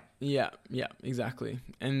just running. Yeah, exactly.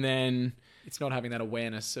 And then it's not having that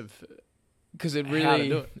awareness of, because it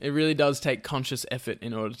really does take conscious effort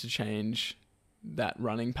in order to change that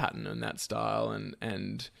running pattern and that style,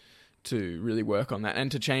 and to really work on that, and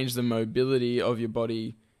to change the mobility of your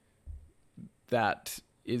body that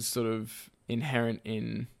is sort of inherent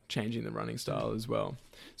in changing the running style as well.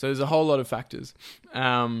 So there's a whole lot of factors,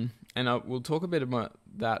 and we'll talk a bit about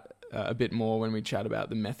that a bit more when we chat about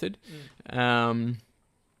the method. But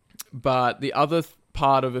the other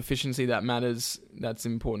part of efficiency that matters, that's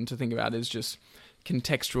important to think about, is just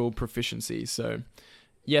contextual proficiency. So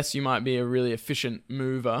yes, you might be a really efficient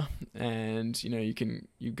mover, and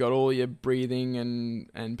you've got all your breathing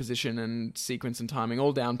and position and sequence and timing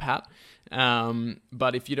all down pat.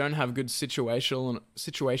 But if you don't have good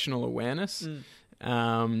situational awareness,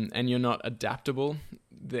 and you're not adaptable,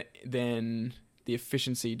 then the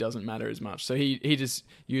efficiency doesn't matter as much. So he just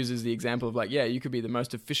uses the example of you could be the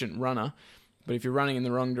most efficient runner, but if you're running in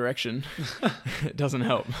the wrong direction, it doesn't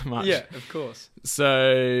help much. Yeah, of course.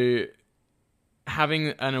 So having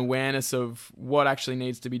an awareness of what actually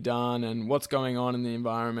needs to be done and what's going on in the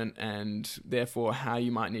environment, and therefore how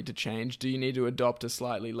you might need to change. Do you need to adopt a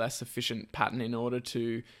slightly less efficient pattern in order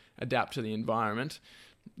to adapt to the environment?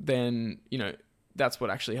 Then, that's what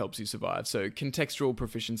actually helps you survive. So contextual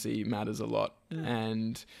proficiency matters a lot.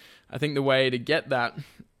 And I think the way to get that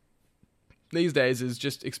these days is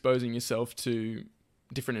just exposing yourself to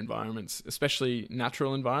different environments, especially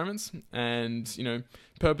natural environments, and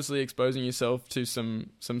purposely exposing yourself to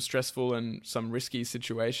some stressful and some risky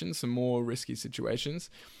situations, some more risky situations,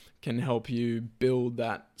 can help you build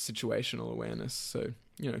that situational awareness. So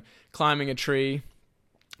climbing a tree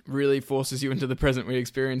really forces you into the present. We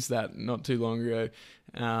experienced that not too long ago,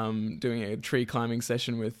 doing a tree climbing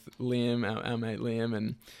session with Liam, our mate Liam,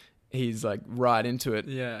 and he's like right into it.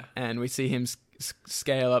 Yeah. And we see him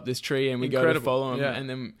scale up this tree, and we go to follow him, and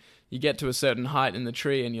then you get to a certain height in the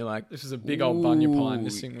tree, and you're like, this is a big old bunya pine.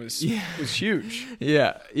 This thing was huge.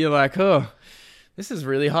 Yeah. You're like, oh, this is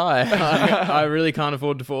really high. I really can't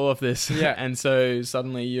afford to fall off this. Yeah. And so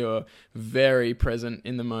suddenly you're very present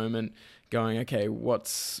in the moment, going, okay, what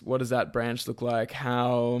does that branch look like?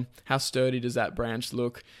 How sturdy does that branch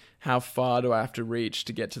look? How far do I have to reach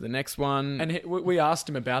to get to the next one? And we asked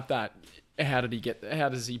him about that. How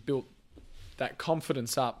does he build that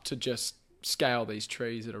confidence up to just scale these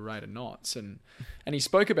trees at a rate of knots? And he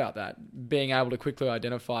spoke about that, being able to quickly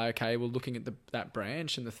identify, okay, well, looking at that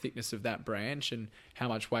branch and the thickness of that branch and how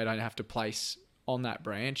much weight I have to place on that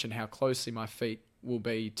branch and how closely my feet will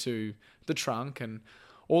be to the trunk, and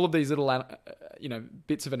all of these little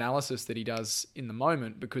bits of analysis that he does in the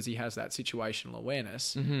moment, because he has that situational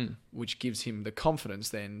awareness, which gives him the confidence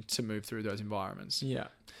then to move through those environments. Yeah.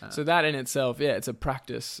 So that in itself, it's a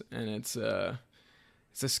practice, and it's a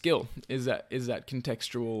skill, is that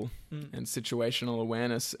contextual and situational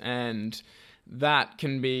awareness. And that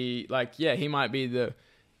can be like,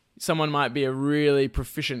 someone might be a really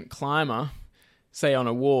proficient climber, say on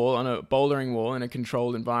a bouldering wall in a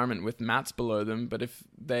controlled environment with mats below them. But if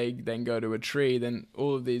they then go to a tree, then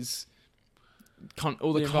all of these,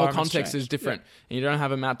 the whole context is different, and you don't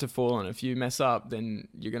have a mat to fall on. If you mess up, then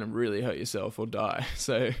you're going to really hurt yourself or die.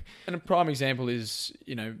 So, and a prime example is,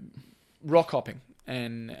 rock hopping.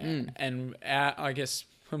 And I guess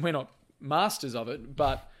we're not masters of it,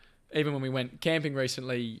 but even when we went camping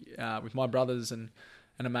recently with my brothers and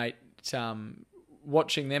a mate,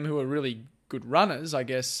 watching them, who are really good runners, I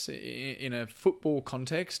guess, in a football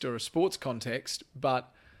context or a sports context,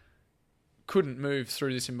 but couldn't move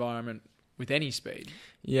through this environment with any speed.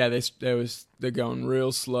 Yeah, they're going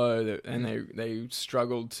real slow, and they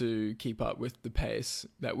struggled to keep up with the pace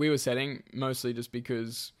that we were setting, mostly just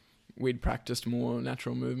because we'd practiced more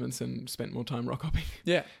natural movements and spent more time rock hopping.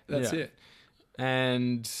 Yeah, that's it.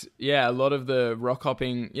 And a lot of the rock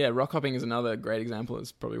hopping is another great example.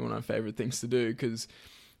 It's probably one of my favorite things to do, because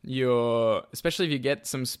especially if you get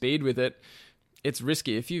some speed with it, it's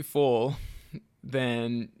risky. If you fall,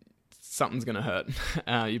 then something's going to hurt.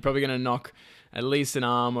 You're probably going to knock at least an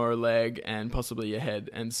arm or a leg and possibly your head.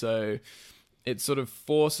 And so it sort of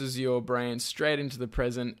forces your brain straight into the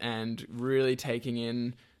present and really taking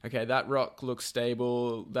in, okay, that rock looks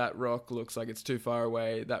stable, that rock looks like it's too far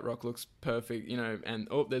away, that rock looks perfect, and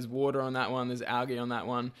there's water on that one, there's algae on that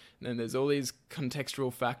one, and then there's all these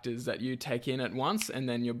contextual factors that you take in at once, and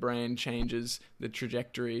then your brain changes the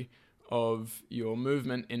trajectory of your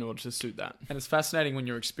movement in order to suit that. And it's fascinating when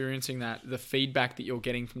you're experiencing that, the feedback that you're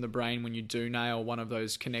getting from the brain when you do nail one of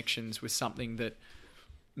those connections with something that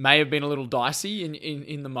may have been a little dicey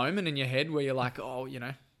in the moment in your head, where you're like, oh,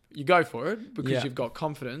 you go for it because you've got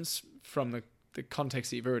confidence from the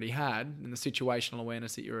context that you've already had and the situational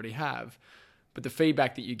awareness that you already have. But the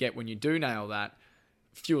feedback that you get when you do nail that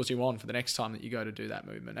fuels you on for the next time that you go to do that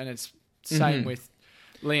movement. And it's same with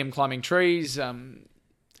Liam climbing trees,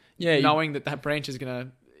 knowing that branch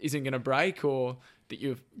isn't gonna break, or that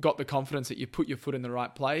you've got the confidence that you put your foot in the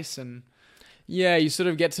right place. And you sort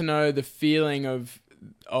of get to know the feeling of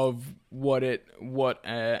what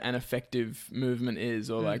an effective movement is,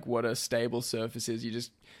 or like what a stable surface is.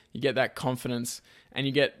 You get that confidence, and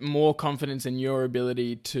you get more confidence in your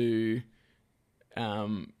ability to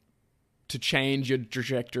change your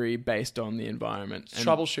trajectory based on the environment. And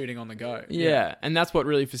troubleshooting on the go. Yeah, and that's what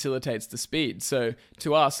really facilitates the speed. So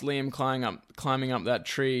to us, Liam climbing up that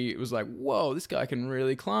tree, it was like, whoa, this guy can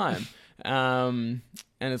really climb. And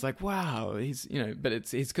it's like, wow, he's, but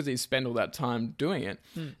it's because he's spent all that time doing it.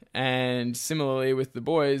 And similarly with the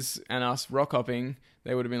boys and us rock hopping,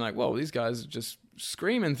 they would have been like, whoa, these guys are just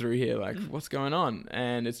screaming through here. Like, what's going on?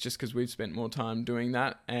 And it's just because we've spent more time doing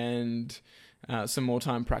that, and some more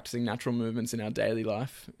time practicing natural movements in our daily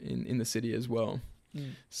life in the city as well.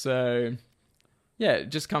 So it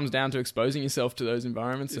just comes down to exposing yourself to those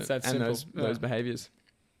environments and those behaviors.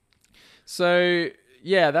 So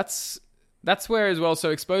that's where as well. So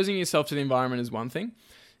exposing yourself to the environment is one thing,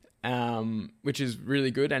 which is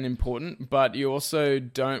really good and important, but you also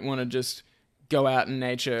don't want to just go out in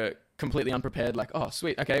nature completely unprepared, like, oh,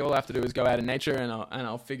 sweet, okay, all I have to do is go out in nature and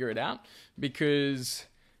I'll figure it out. Because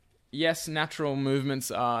yes, natural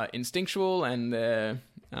movements are instinctual and they're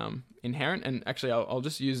inherent. And actually, I'll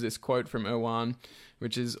just use this quote from Irwan,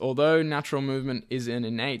 which is, although natural movement is an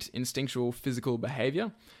innate instinctual physical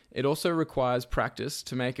behavior, it also requires practice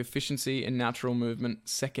to make efficiency in natural movement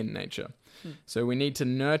second nature. So we need to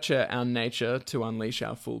nurture our nature to unleash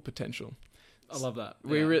our full potential. I love that.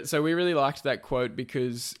 So we really liked that quote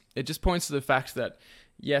because it just points to the fact that,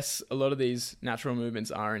 yes, a lot of these natural movements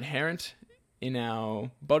are inherent in our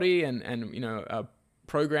body and are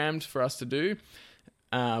programmed for us to do.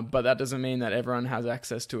 But that doesn't mean that everyone has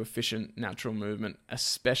access to efficient natural movement,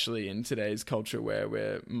 especially in today's culture where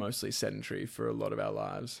we're mostly sedentary for a lot of our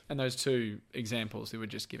lives. And those two examples that we're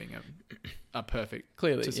just giving are perfect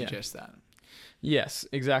Clearly, to suggest that. Yes,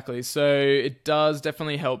 exactly. So it does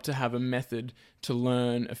definitely help to have a method to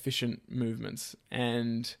learn efficient movements.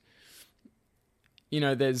 And,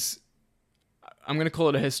 I'm going to call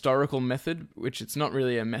it a historical method, which it's not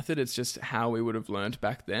really a method. It's just how we would have learned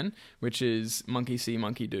back then, which is monkey see,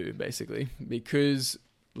 monkey do, basically. Because,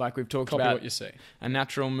 like we've talked Copy about, what you see. a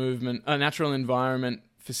natural environment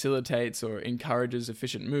facilitates or encourages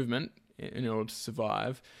efficient movement in order to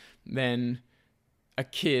survive, then a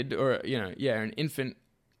kid or, an infant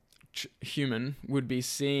human would be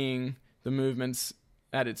seeing the movements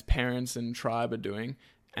that its parents and tribe are doing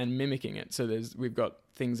and mimicking it. So we've got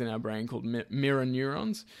things in our brain called mirror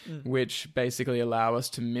neurons, which basically allow us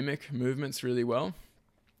to mimic movements really well.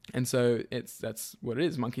 And so that's what it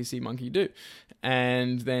is, monkey see, monkey do.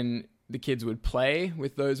 And then the kids would play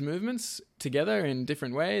with those movements together in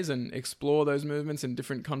different ways and explore those movements in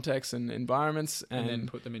different contexts and environments. And then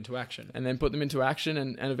put them into action.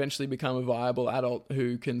 And eventually become a viable adult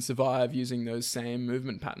who can survive using those same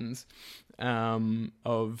movement patterns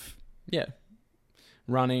of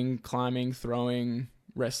running, climbing, throwing,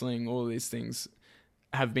 wrestling. All of these things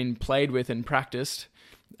have been played with and practiced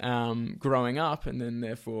growing up, and then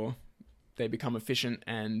therefore they become efficient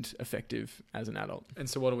and effective as an adult. And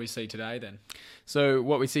so what do we see today then? So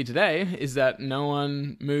what we see today is that no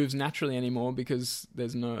one moves naturally anymore because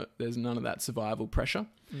there's none of that survival pressure.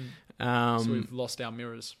 So we've lost our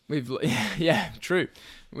mirrors. True.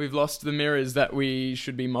 We've lost the mirrors that we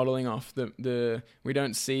should be modeling off. We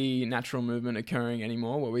don't see natural movement occurring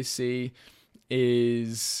anymore. What we see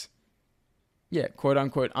is, quote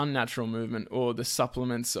unquote, unnatural movement, or the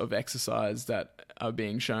supplements of exercise that are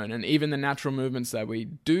being shown. And even the natural movements that we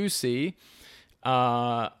do see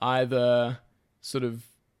are either sort of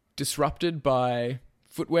disrupted by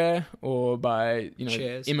footwear or by,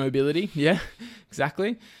 chairs. Immobility. Yeah,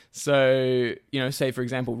 exactly. So, say for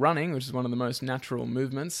example, running, which is one of the most natural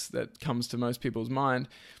movements that comes to most people's mind,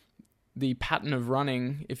 the pattern of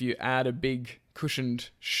running, if you add a big cushioned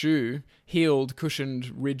shoe, heeled,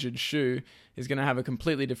 cushioned, rigid shoe, is going to have a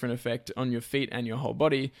completely different effect on your feet and your whole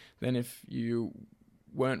body than if you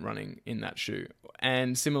weren't running in that shoe.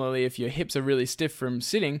 And similarly, if your hips are really stiff from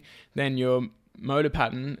sitting, then your movement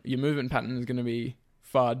pattern is going to be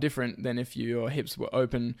far different than if your hips were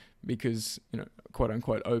open because, quote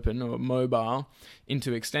unquote open or mobile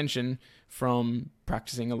into extension from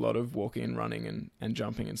practicing a lot of walking and running and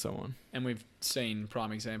jumping and so on. And we've seen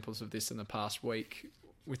prime examples of this in the past week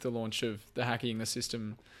with the launch of the Hacking the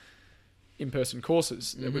System in-person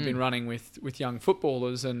courses that we've been running with young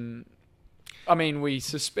footballers. And I mean, we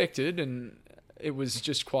suspected, and it was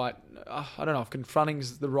just quite, I don't know if confronting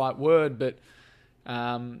is the right word, but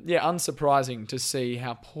unsurprising to see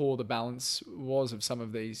how poor the balance was of some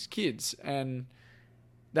of these kids. And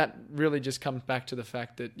that really just comes back to the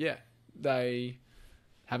fact that, they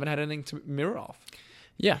haven't had anything to mirror off.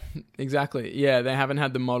 Yeah, exactly. Yeah, they haven't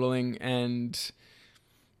had the modeling, and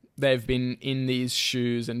they've been in these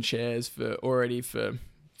shoes and chairs for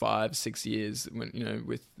 5-6 years when,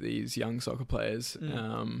 with these young soccer players,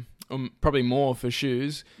 or probably more for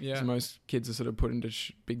shoes. Yeah. So most kids are sort of put into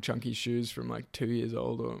big chunky shoes from like 2 years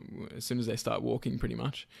old, or as soon as they start walking, pretty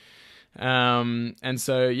much. And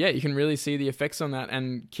so, you can really see the effects on that,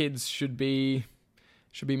 and kids should be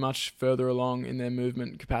much further along in their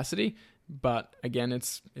movement capacity. But again,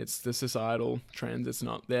 it's the societal trends. It's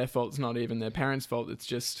not their fault. It's not even their parents' fault. It's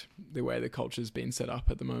just the way the culture's been set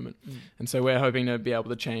up at the moment. And so we're hoping to be able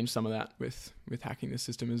to change some of that with Hacking the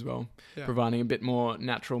System as well, providing a bit more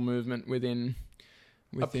natural movement within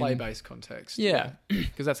a play-based context. Yeah,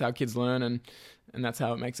 because that's how kids learn, and that's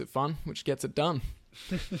how it makes it fun, which gets it done.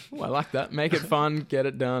 I like that. Make it fun, get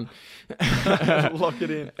it done. Lock it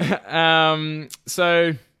in.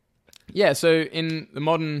 So in the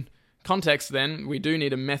modern context, then we do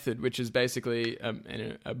need a method, which is basically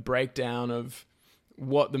a breakdown of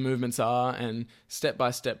what the movements are and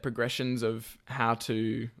step-by-step progressions of how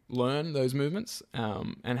to learn those movements,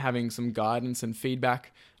 and having some guidance and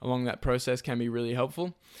feedback along that process can be really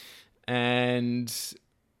helpful. And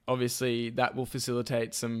obviously that will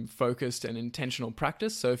facilitate some focused and intentional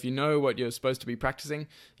practice. So if you know what you're supposed to be practicing,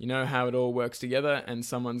 you know how it all works together, and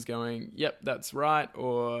someone's going, yep, that's right,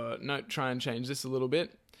 or no, try and change this a little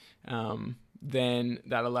bit, then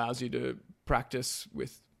that allows you to practice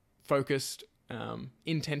with focused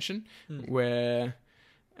intention, where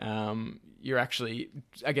you're actually,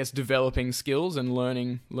 I guess, developing skills and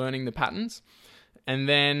learning the patterns. And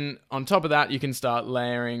then on top of that, you can start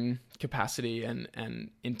layering capacity and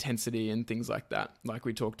intensity and things like that, like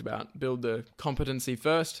we talked about. Build the competency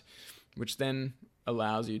first, which then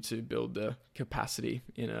allows you to build the capacity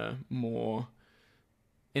in a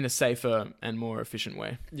safer and more efficient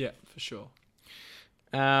way. Yeah, for sure.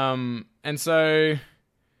 And so,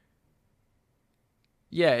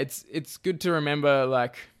 yeah, it's good to remember,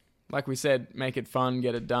 like we said, make it fun,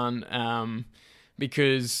 get it done.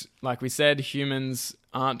 Because, like we said, humans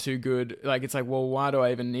aren't too good. Like, it's like, well, why do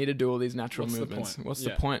I even need to do all these natural movements? What's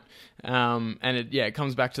the point? And it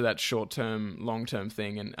comes back to that short-term, long-term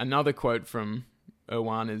thing. And another quote from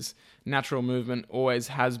Erwan is, natural movement always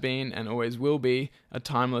has been and always will be a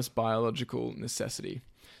timeless biological necessity.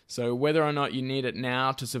 So whether or not you need it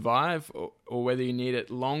now to survive, or whether you need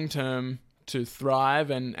it long-term to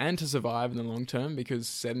thrive and to survive in the long term, because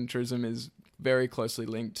sedentarism is very closely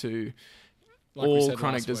linked to all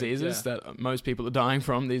chronic diseases that most people are dying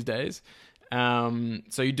from these days.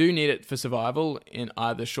 So you do need it for survival in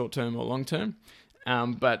either short term or long term.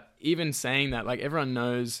 But even saying that, like, everyone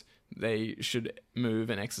knows they should move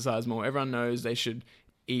and exercise more. Everyone knows they should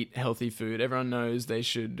eat healthy food. Everyone knows they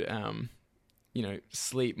should,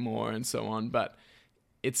 sleep more and so on. But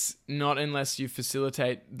it's not unless you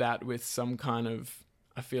facilitate that with some kind of,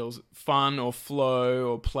 I feel, fun or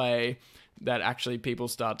flow or play, that actually people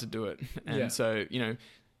start to do it. And so,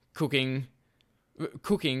 cooking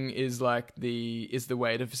is the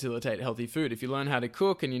way to facilitate healthy food. If you learn how to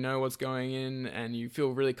cook and you know what's going in and you feel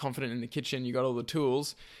really confident in the kitchen, you got all the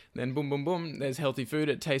tools, then boom, boom, boom, there's healthy food.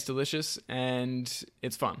 It tastes delicious and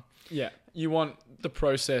it's fun. Yeah. You want the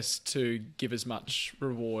process to give as much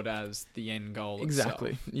reward as the end goal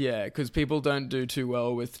Exactly. itself. Yeah, because people don't do too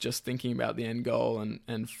well with just thinking about the end goal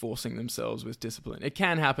and forcing themselves with discipline. It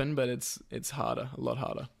can happen, but it's harder, a lot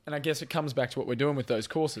harder. And I guess it comes back to what we're doing with those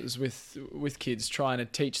courses, with kids, trying to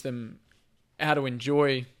teach them how to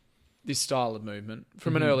enjoy this style of movement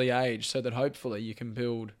from an early age, so that hopefully you can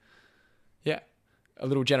build a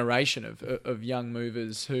little generation of young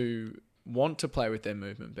movers who want to play with their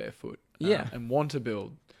movement barefoot. And want to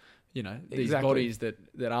build, these bodies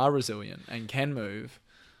that are resilient and can move.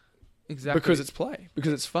 Exactly. Because it's play,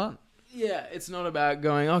 because it's fun. Yeah, it's not about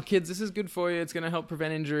going, oh, kids, this is good for you. It's going to help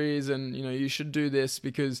prevent injuries, and you should do this,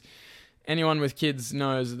 because anyone with kids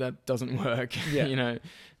knows that doesn't work. Yeah.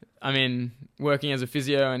 I mean, working as a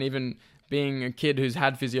physio and even being a kid who's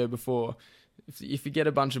had physio before, if you get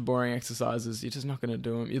a bunch of boring exercises, you're just not going to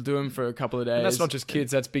do them. You'll do them for a couple of days. And that's not just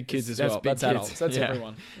kids, that's big kids as well. That's adults. That's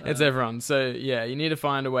everyone. It's everyone. So, you need to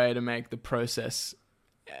find a way to make the process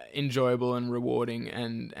enjoyable and rewarding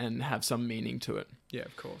and have some meaning to it. Yeah,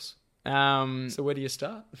 of course. So where do you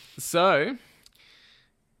start? So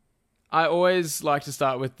I always like to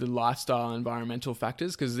start with the lifestyle and environmental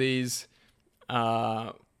factors, because these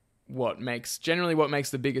are what makes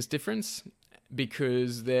the biggest difference,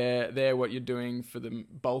 because they're what you're doing for the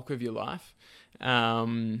bulk of your life.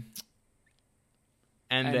 And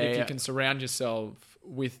if you can surround yourself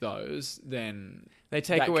with those, then they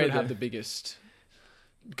take away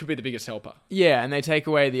could be the biggest helper. Yeah, and they take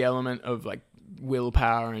away the element of like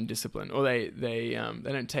willpower and discipline, or they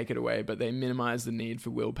don't take it away, but they minimize the need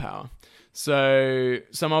for willpower. So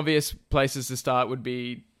some obvious places to start would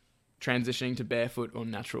be transitioning to barefoot or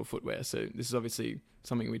natural footwear. So this is obviously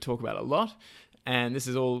something we talk about a lot, and this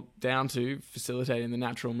is all down to facilitating the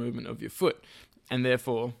natural movement of your foot and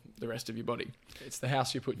therefore the rest of your body. It's the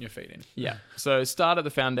house you're putting your feet in. Yeah. So start at the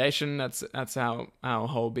foundation. That's our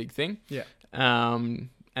whole big thing. Yeah.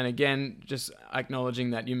 And again, just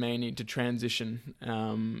acknowledging that you may need to transition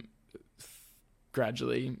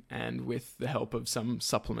gradually and with the help of some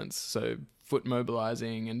supplements. So foot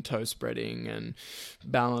mobilizing and toe spreading and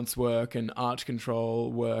balance work and arch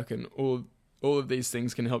control work, and all of these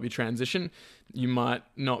things can help you transition. You might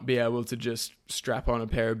not be able to just strap on a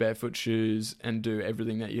pair of barefoot shoes and do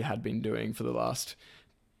everything that you had been doing for the last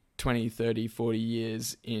 20, 30, 40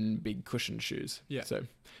 years in big cushion shoes. Yeah. So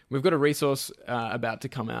we've got a resource about to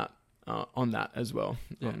come out on that as well,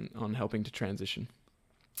 on helping to transition.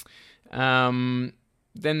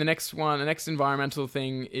 then the next environmental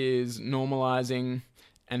thing is normalizing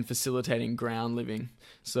and facilitating ground living.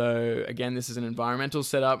 So again, this is an environmental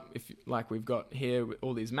setup. If like we've got here with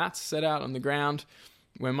all these mats set out on the ground,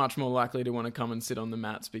 we're much more likely to want to come and sit on the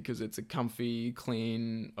mats because it's a comfy,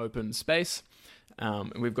 clean, open space.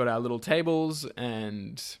 And we've got our little tables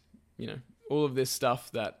and, all of this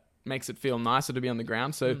stuff that makes it feel nicer to be on the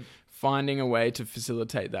ground. So finding a way to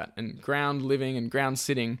facilitate that. And ground living and ground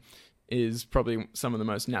sitting is probably some of the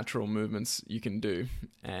most natural movements you can do.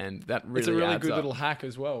 And that really it's a really adds good up. little hack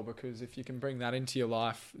as well, because if you can bring that into your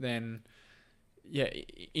life, then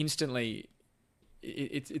instantly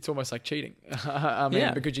it's almost like cheating. I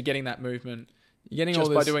mean, because you're getting that movement You're getting just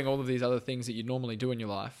all by this, doing all of these other things that you normally do in your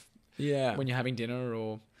life. Yeah. When you're having dinner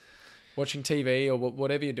or watching TV or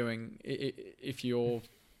whatever you're doing, if you're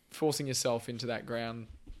forcing yourself into that ground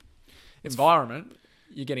environment,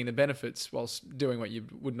 you're getting the benefits whilst doing what you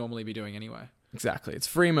would normally be doing anyway. Exactly. It's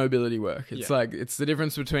free mobility work. It's Yeah. like, it's the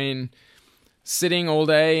difference between sitting all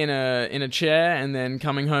day in a chair and then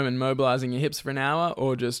coming home and mobilizing your hips for an hour,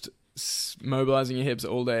 or just mobilizing your hips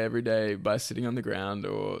all day, every day by sitting on the ground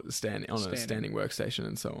or a standing workstation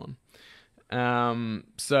and so on.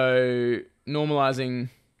 So normalizing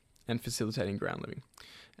and facilitating ground living.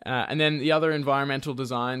 And then the other environmental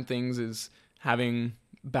design things is having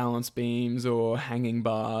balance beams or hanging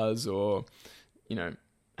bars or,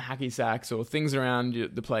 hacky sacks or things around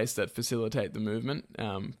the place that facilitate the movement.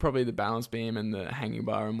 Probably the balance beam and the hanging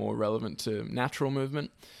bar are more relevant to natural movement.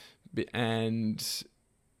 And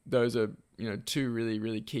those are, two really,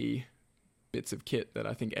 really key bits of kit that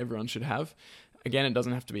I think everyone should have. Again, it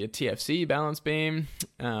doesn't have to be a TFC balance beam.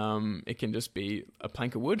 It can just be a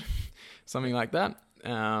plank of wood, something like that.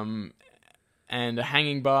 And a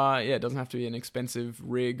hanging bar, it doesn't have to be an expensive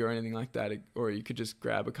rig or anything like that. Or you could just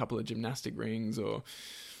grab a couple of gymnastic rings or...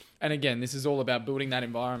 And again, this is all about building that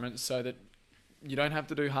environment so that you don't have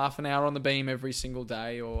to do half an hour on the beam every single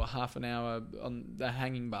day or half an hour on the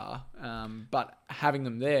hanging bar. But having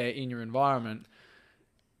them there in your environment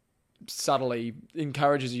subtly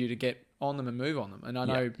encourages you to get on them and move on them. And I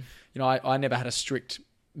know, I never had a strict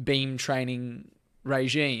beam training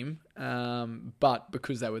regime, but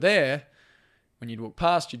because they were there, when you'd walk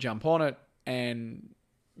past, you jump on it, and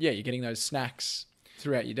you're getting those snacks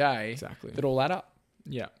throughout your day. Exactly. That all add up.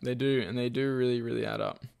 Yeah, they do, and they do really, really add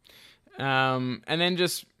up. And then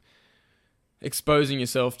just exposing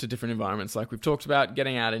yourself to different environments, like we've talked about,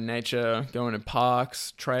 getting out in nature, going to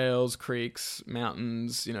parks, trails, creeks,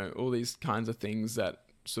 mountains, all these kinds of things that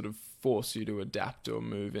sort of force you to adapt or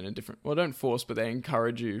move in a different... Well, don't force, but they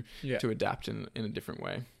encourage you to adapt in a different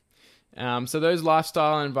way. So those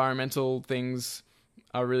lifestyle and environmental things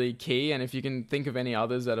are really key, and if you can think of any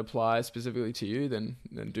others that apply specifically to you, then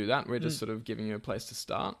do that. We're just sort of giving you a place to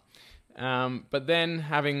start. But then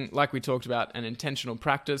having, like we talked about, an intentional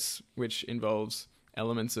practice, which involves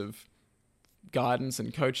elements of guidance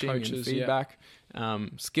and coaching and feedback,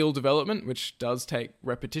 skill development, which does take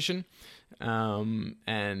repetition, and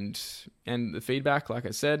the feedback, like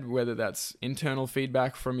I said, whether that's internal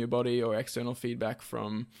feedback from your body or external feedback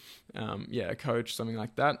from a coach, something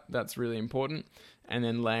like that. That's really important. And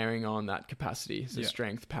then layering on that capacity, so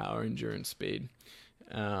strength, power, endurance, speed.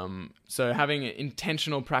 So having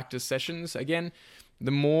intentional practice sessions, again,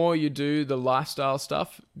 the more you do the lifestyle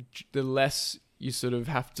stuff, the less you sort of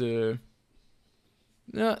have to...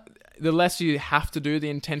 the less you have to do the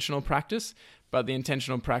intentional practice, but the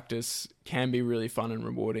intentional practice can be really fun and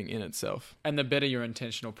rewarding in itself. And the better your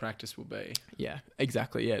intentional practice will be. Yeah,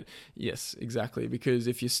 exactly. Yeah. Yes, exactly. Because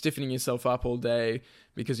if you're stiffening yourself up all day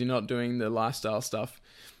because you're not doing the lifestyle stuff,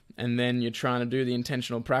 and then you're trying to do the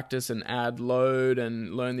intentional practice and add load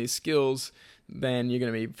and learn these skills, then you're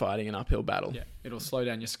going to be fighting an uphill battle. Yeah, it'll slow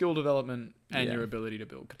down your skill development and your ability to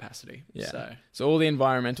build capacity. Yeah. So all the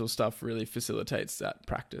environmental stuff really facilitates that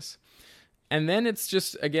practice. And then it's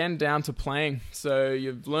just, again, down to playing. So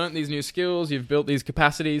you've learnt these new skills, you've built these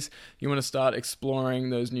capacities, you want to start exploring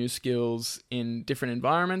those new skills in different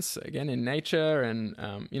environments, again, in nature. And,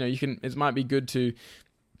 it might be good to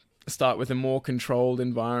start with a more controlled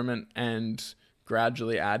environment and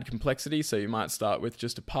gradually add complexity. So you might start with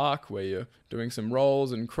just a park where you're doing some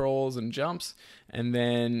rolls and crawls and jumps, and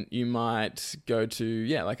then you might go to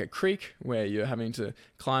like a creek where you're having to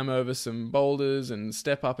climb over some boulders and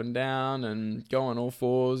step up and down and go on all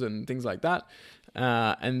fours and things like that,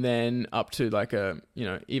 and then up to like a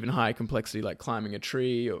even higher complexity like climbing a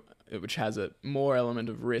tree, which has a more element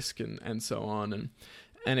of risk and so on,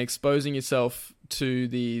 and exposing yourself to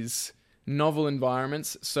these novel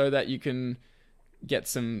environments so that you can get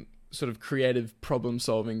some sort of creative problem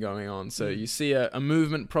solving going on. So you see a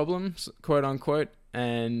movement problem, quote unquote,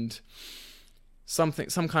 and some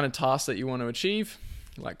kind of task that you want to achieve,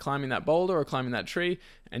 like climbing that boulder or climbing that tree,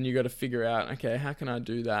 and you got to figure out, okay, how can I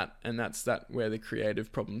do that? And that's where the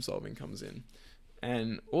creative problem solving comes in.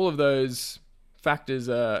 And all of those factors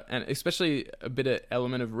are, and especially a bit of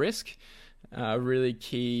element of risk, are really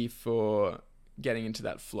key for getting into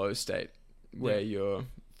that flow state where you're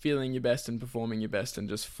feeling your best and performing your best and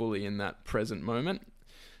just fully in that present moment,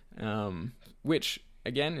 which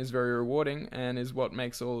again is very rewarding and is what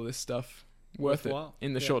makes all of this stuff worth it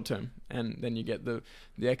in the short term. And then you get the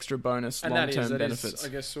extra bonus long-term benefits. I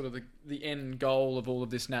guess sort of the end goal of all of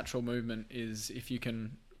this natural movement is if you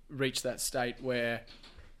can reach that state where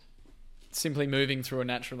simply moving through a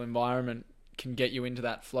natural environment can get you into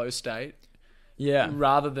that flow state. Yeah.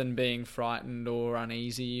 Rather than being frightened or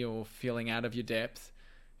uneasy or feeling out of your depth,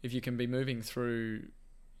 if you can be moving through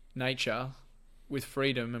nature with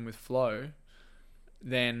freedom and with flow,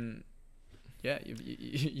 then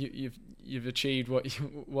you've achieved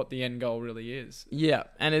what the end goal really is. Yeah,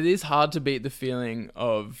 and it is hard to beat the feeling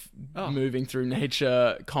of moving through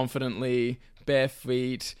nature confidently, bare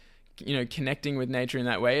feet, connecting with nature in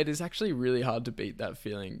that way. It is actually really hard to beat that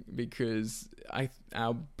feeling because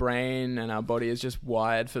our brain and our body is just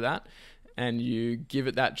wired for that. And you give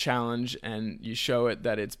it that challenge and you show it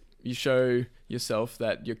that you show yourself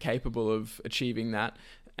that you're capable of achieving that,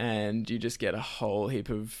 and you just get a whole heap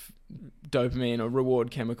of dopamine or reward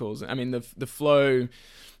chemicals. I mean, the flow,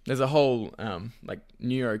 there's a whole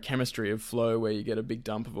neurochemistry of flow where you get a big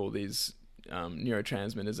dump of all these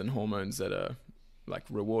neurotransmitters and hormones that are like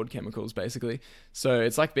reward chemicals basically. So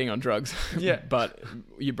it's like being on drugs. Yeah. But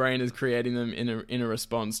your brain is creating them in a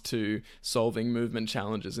response to solving movement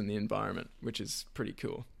challenges in the environment, which is pretty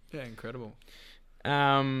cool. Yeah, incredible.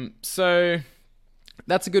 So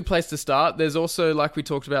that's a good place to start. There's also, like we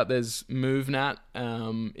talked about, there's MoveNat,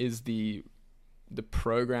 is the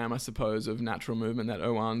program, I suppose, of natural movement that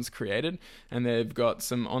O1's created, and they've got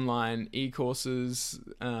some online e-courses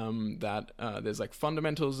that there's like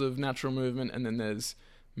fundamentals of natural movement, and then there's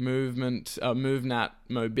MoveNat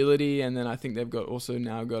mobility, and then I think they've also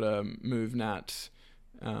now got a MoveNat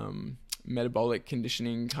metabolic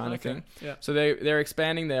conditioning kind of thing. Yeah. So they're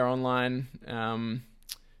expanding their online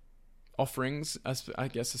offerings, I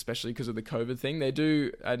guess, especially because of the COVID thing.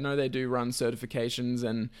 I know they do run certifications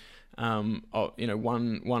and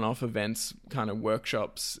one-off events, kind of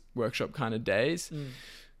workshop kind of days.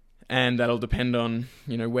 And that'll depend on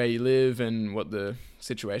where you live and what the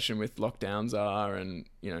situation with lockdowns are, and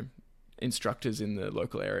instructors in the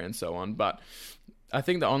local area and so on. But I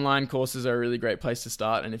think the online courses are a really great place to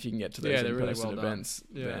start, and if you can get to those in-person events,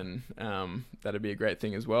 then that'd be a great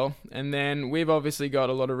thing as well. And then we've obviously got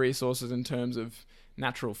a lot of resources in terms of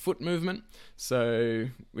natural foot movement. So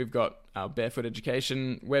we've got our Barefoot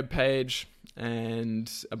Education webpage and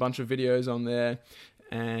a bunch of videos on there,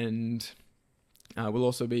 and we'll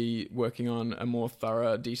also be working on a more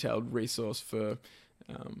thorough, detailed resource for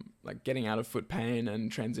like getting out of foot pain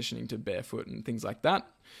and transitioning to barefoot and things like that,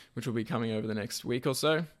 which will be coming over the next week or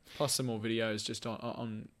so. Plus some more videos just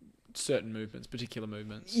on certain movements, particular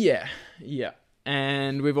movements. Yeah.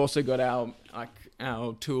 And we've also got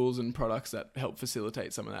our tools and products that help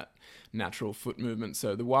facilitate some of that natural foot movement.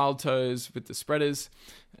 So the wild toes with the spreaders,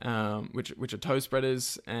 which are toe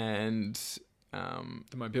spreaders, and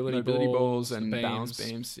the mobility balls and balance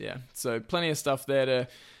beams. Yeah. So plenty of stuff there to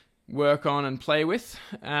work on and play with.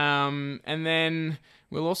 And then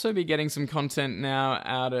we'll also be getting some content now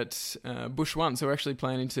out at Bush One. So we're actually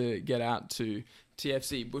planning to get out to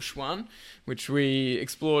TFC Bush One, which we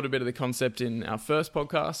explored a bit of the concept in our first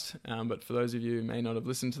podcast. But for those of you who may not have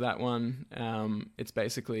listened to that one, it's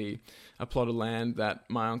basically a plot of land that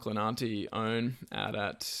my uncle and auntie own out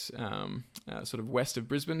at sort of west of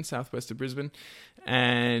Brisbane, southwest of Brisbane.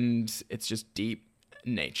 And it's just deep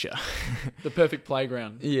nature. The perfect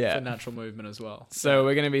playground for natural movement as well. So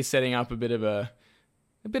we're going to be setting up a bit of a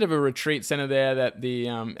retreat center there that the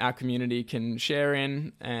our community can share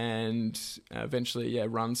in, and eventually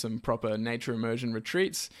run some proper nature immersion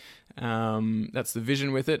retreats. That's the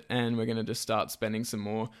vision with it, and we're going to just start spending some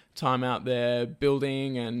more time out there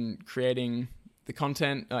building and creating the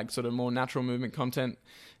content, like sort of more natural movement content.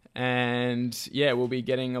 And we'll be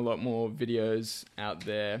getting a lot more videos out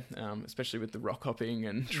there, especially with the rock hopping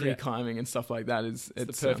and tree climbing and stuff like that. It's the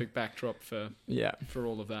perfect backdrop for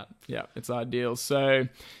all of that. Yeah, it's ideal. So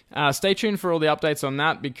stay tuned for all the updates on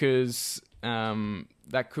that, because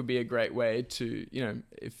that could be a great way to,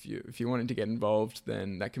 if you wanted to get involved,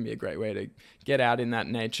 then that can be a great way to get out in that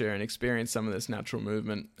nature and experience some of this natural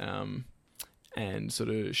movement, and sort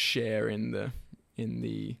of share in the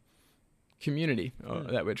community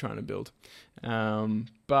that we're trying to build.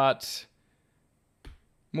 But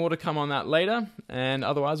more to come on that later, and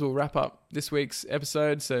otherwise we'll wrap up this week's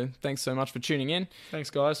episode. So thanks so much for tuning in. Thanks,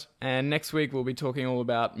 guys. And next week we'll be talking all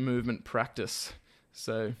about movement practice.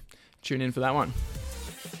 So tune in for that one.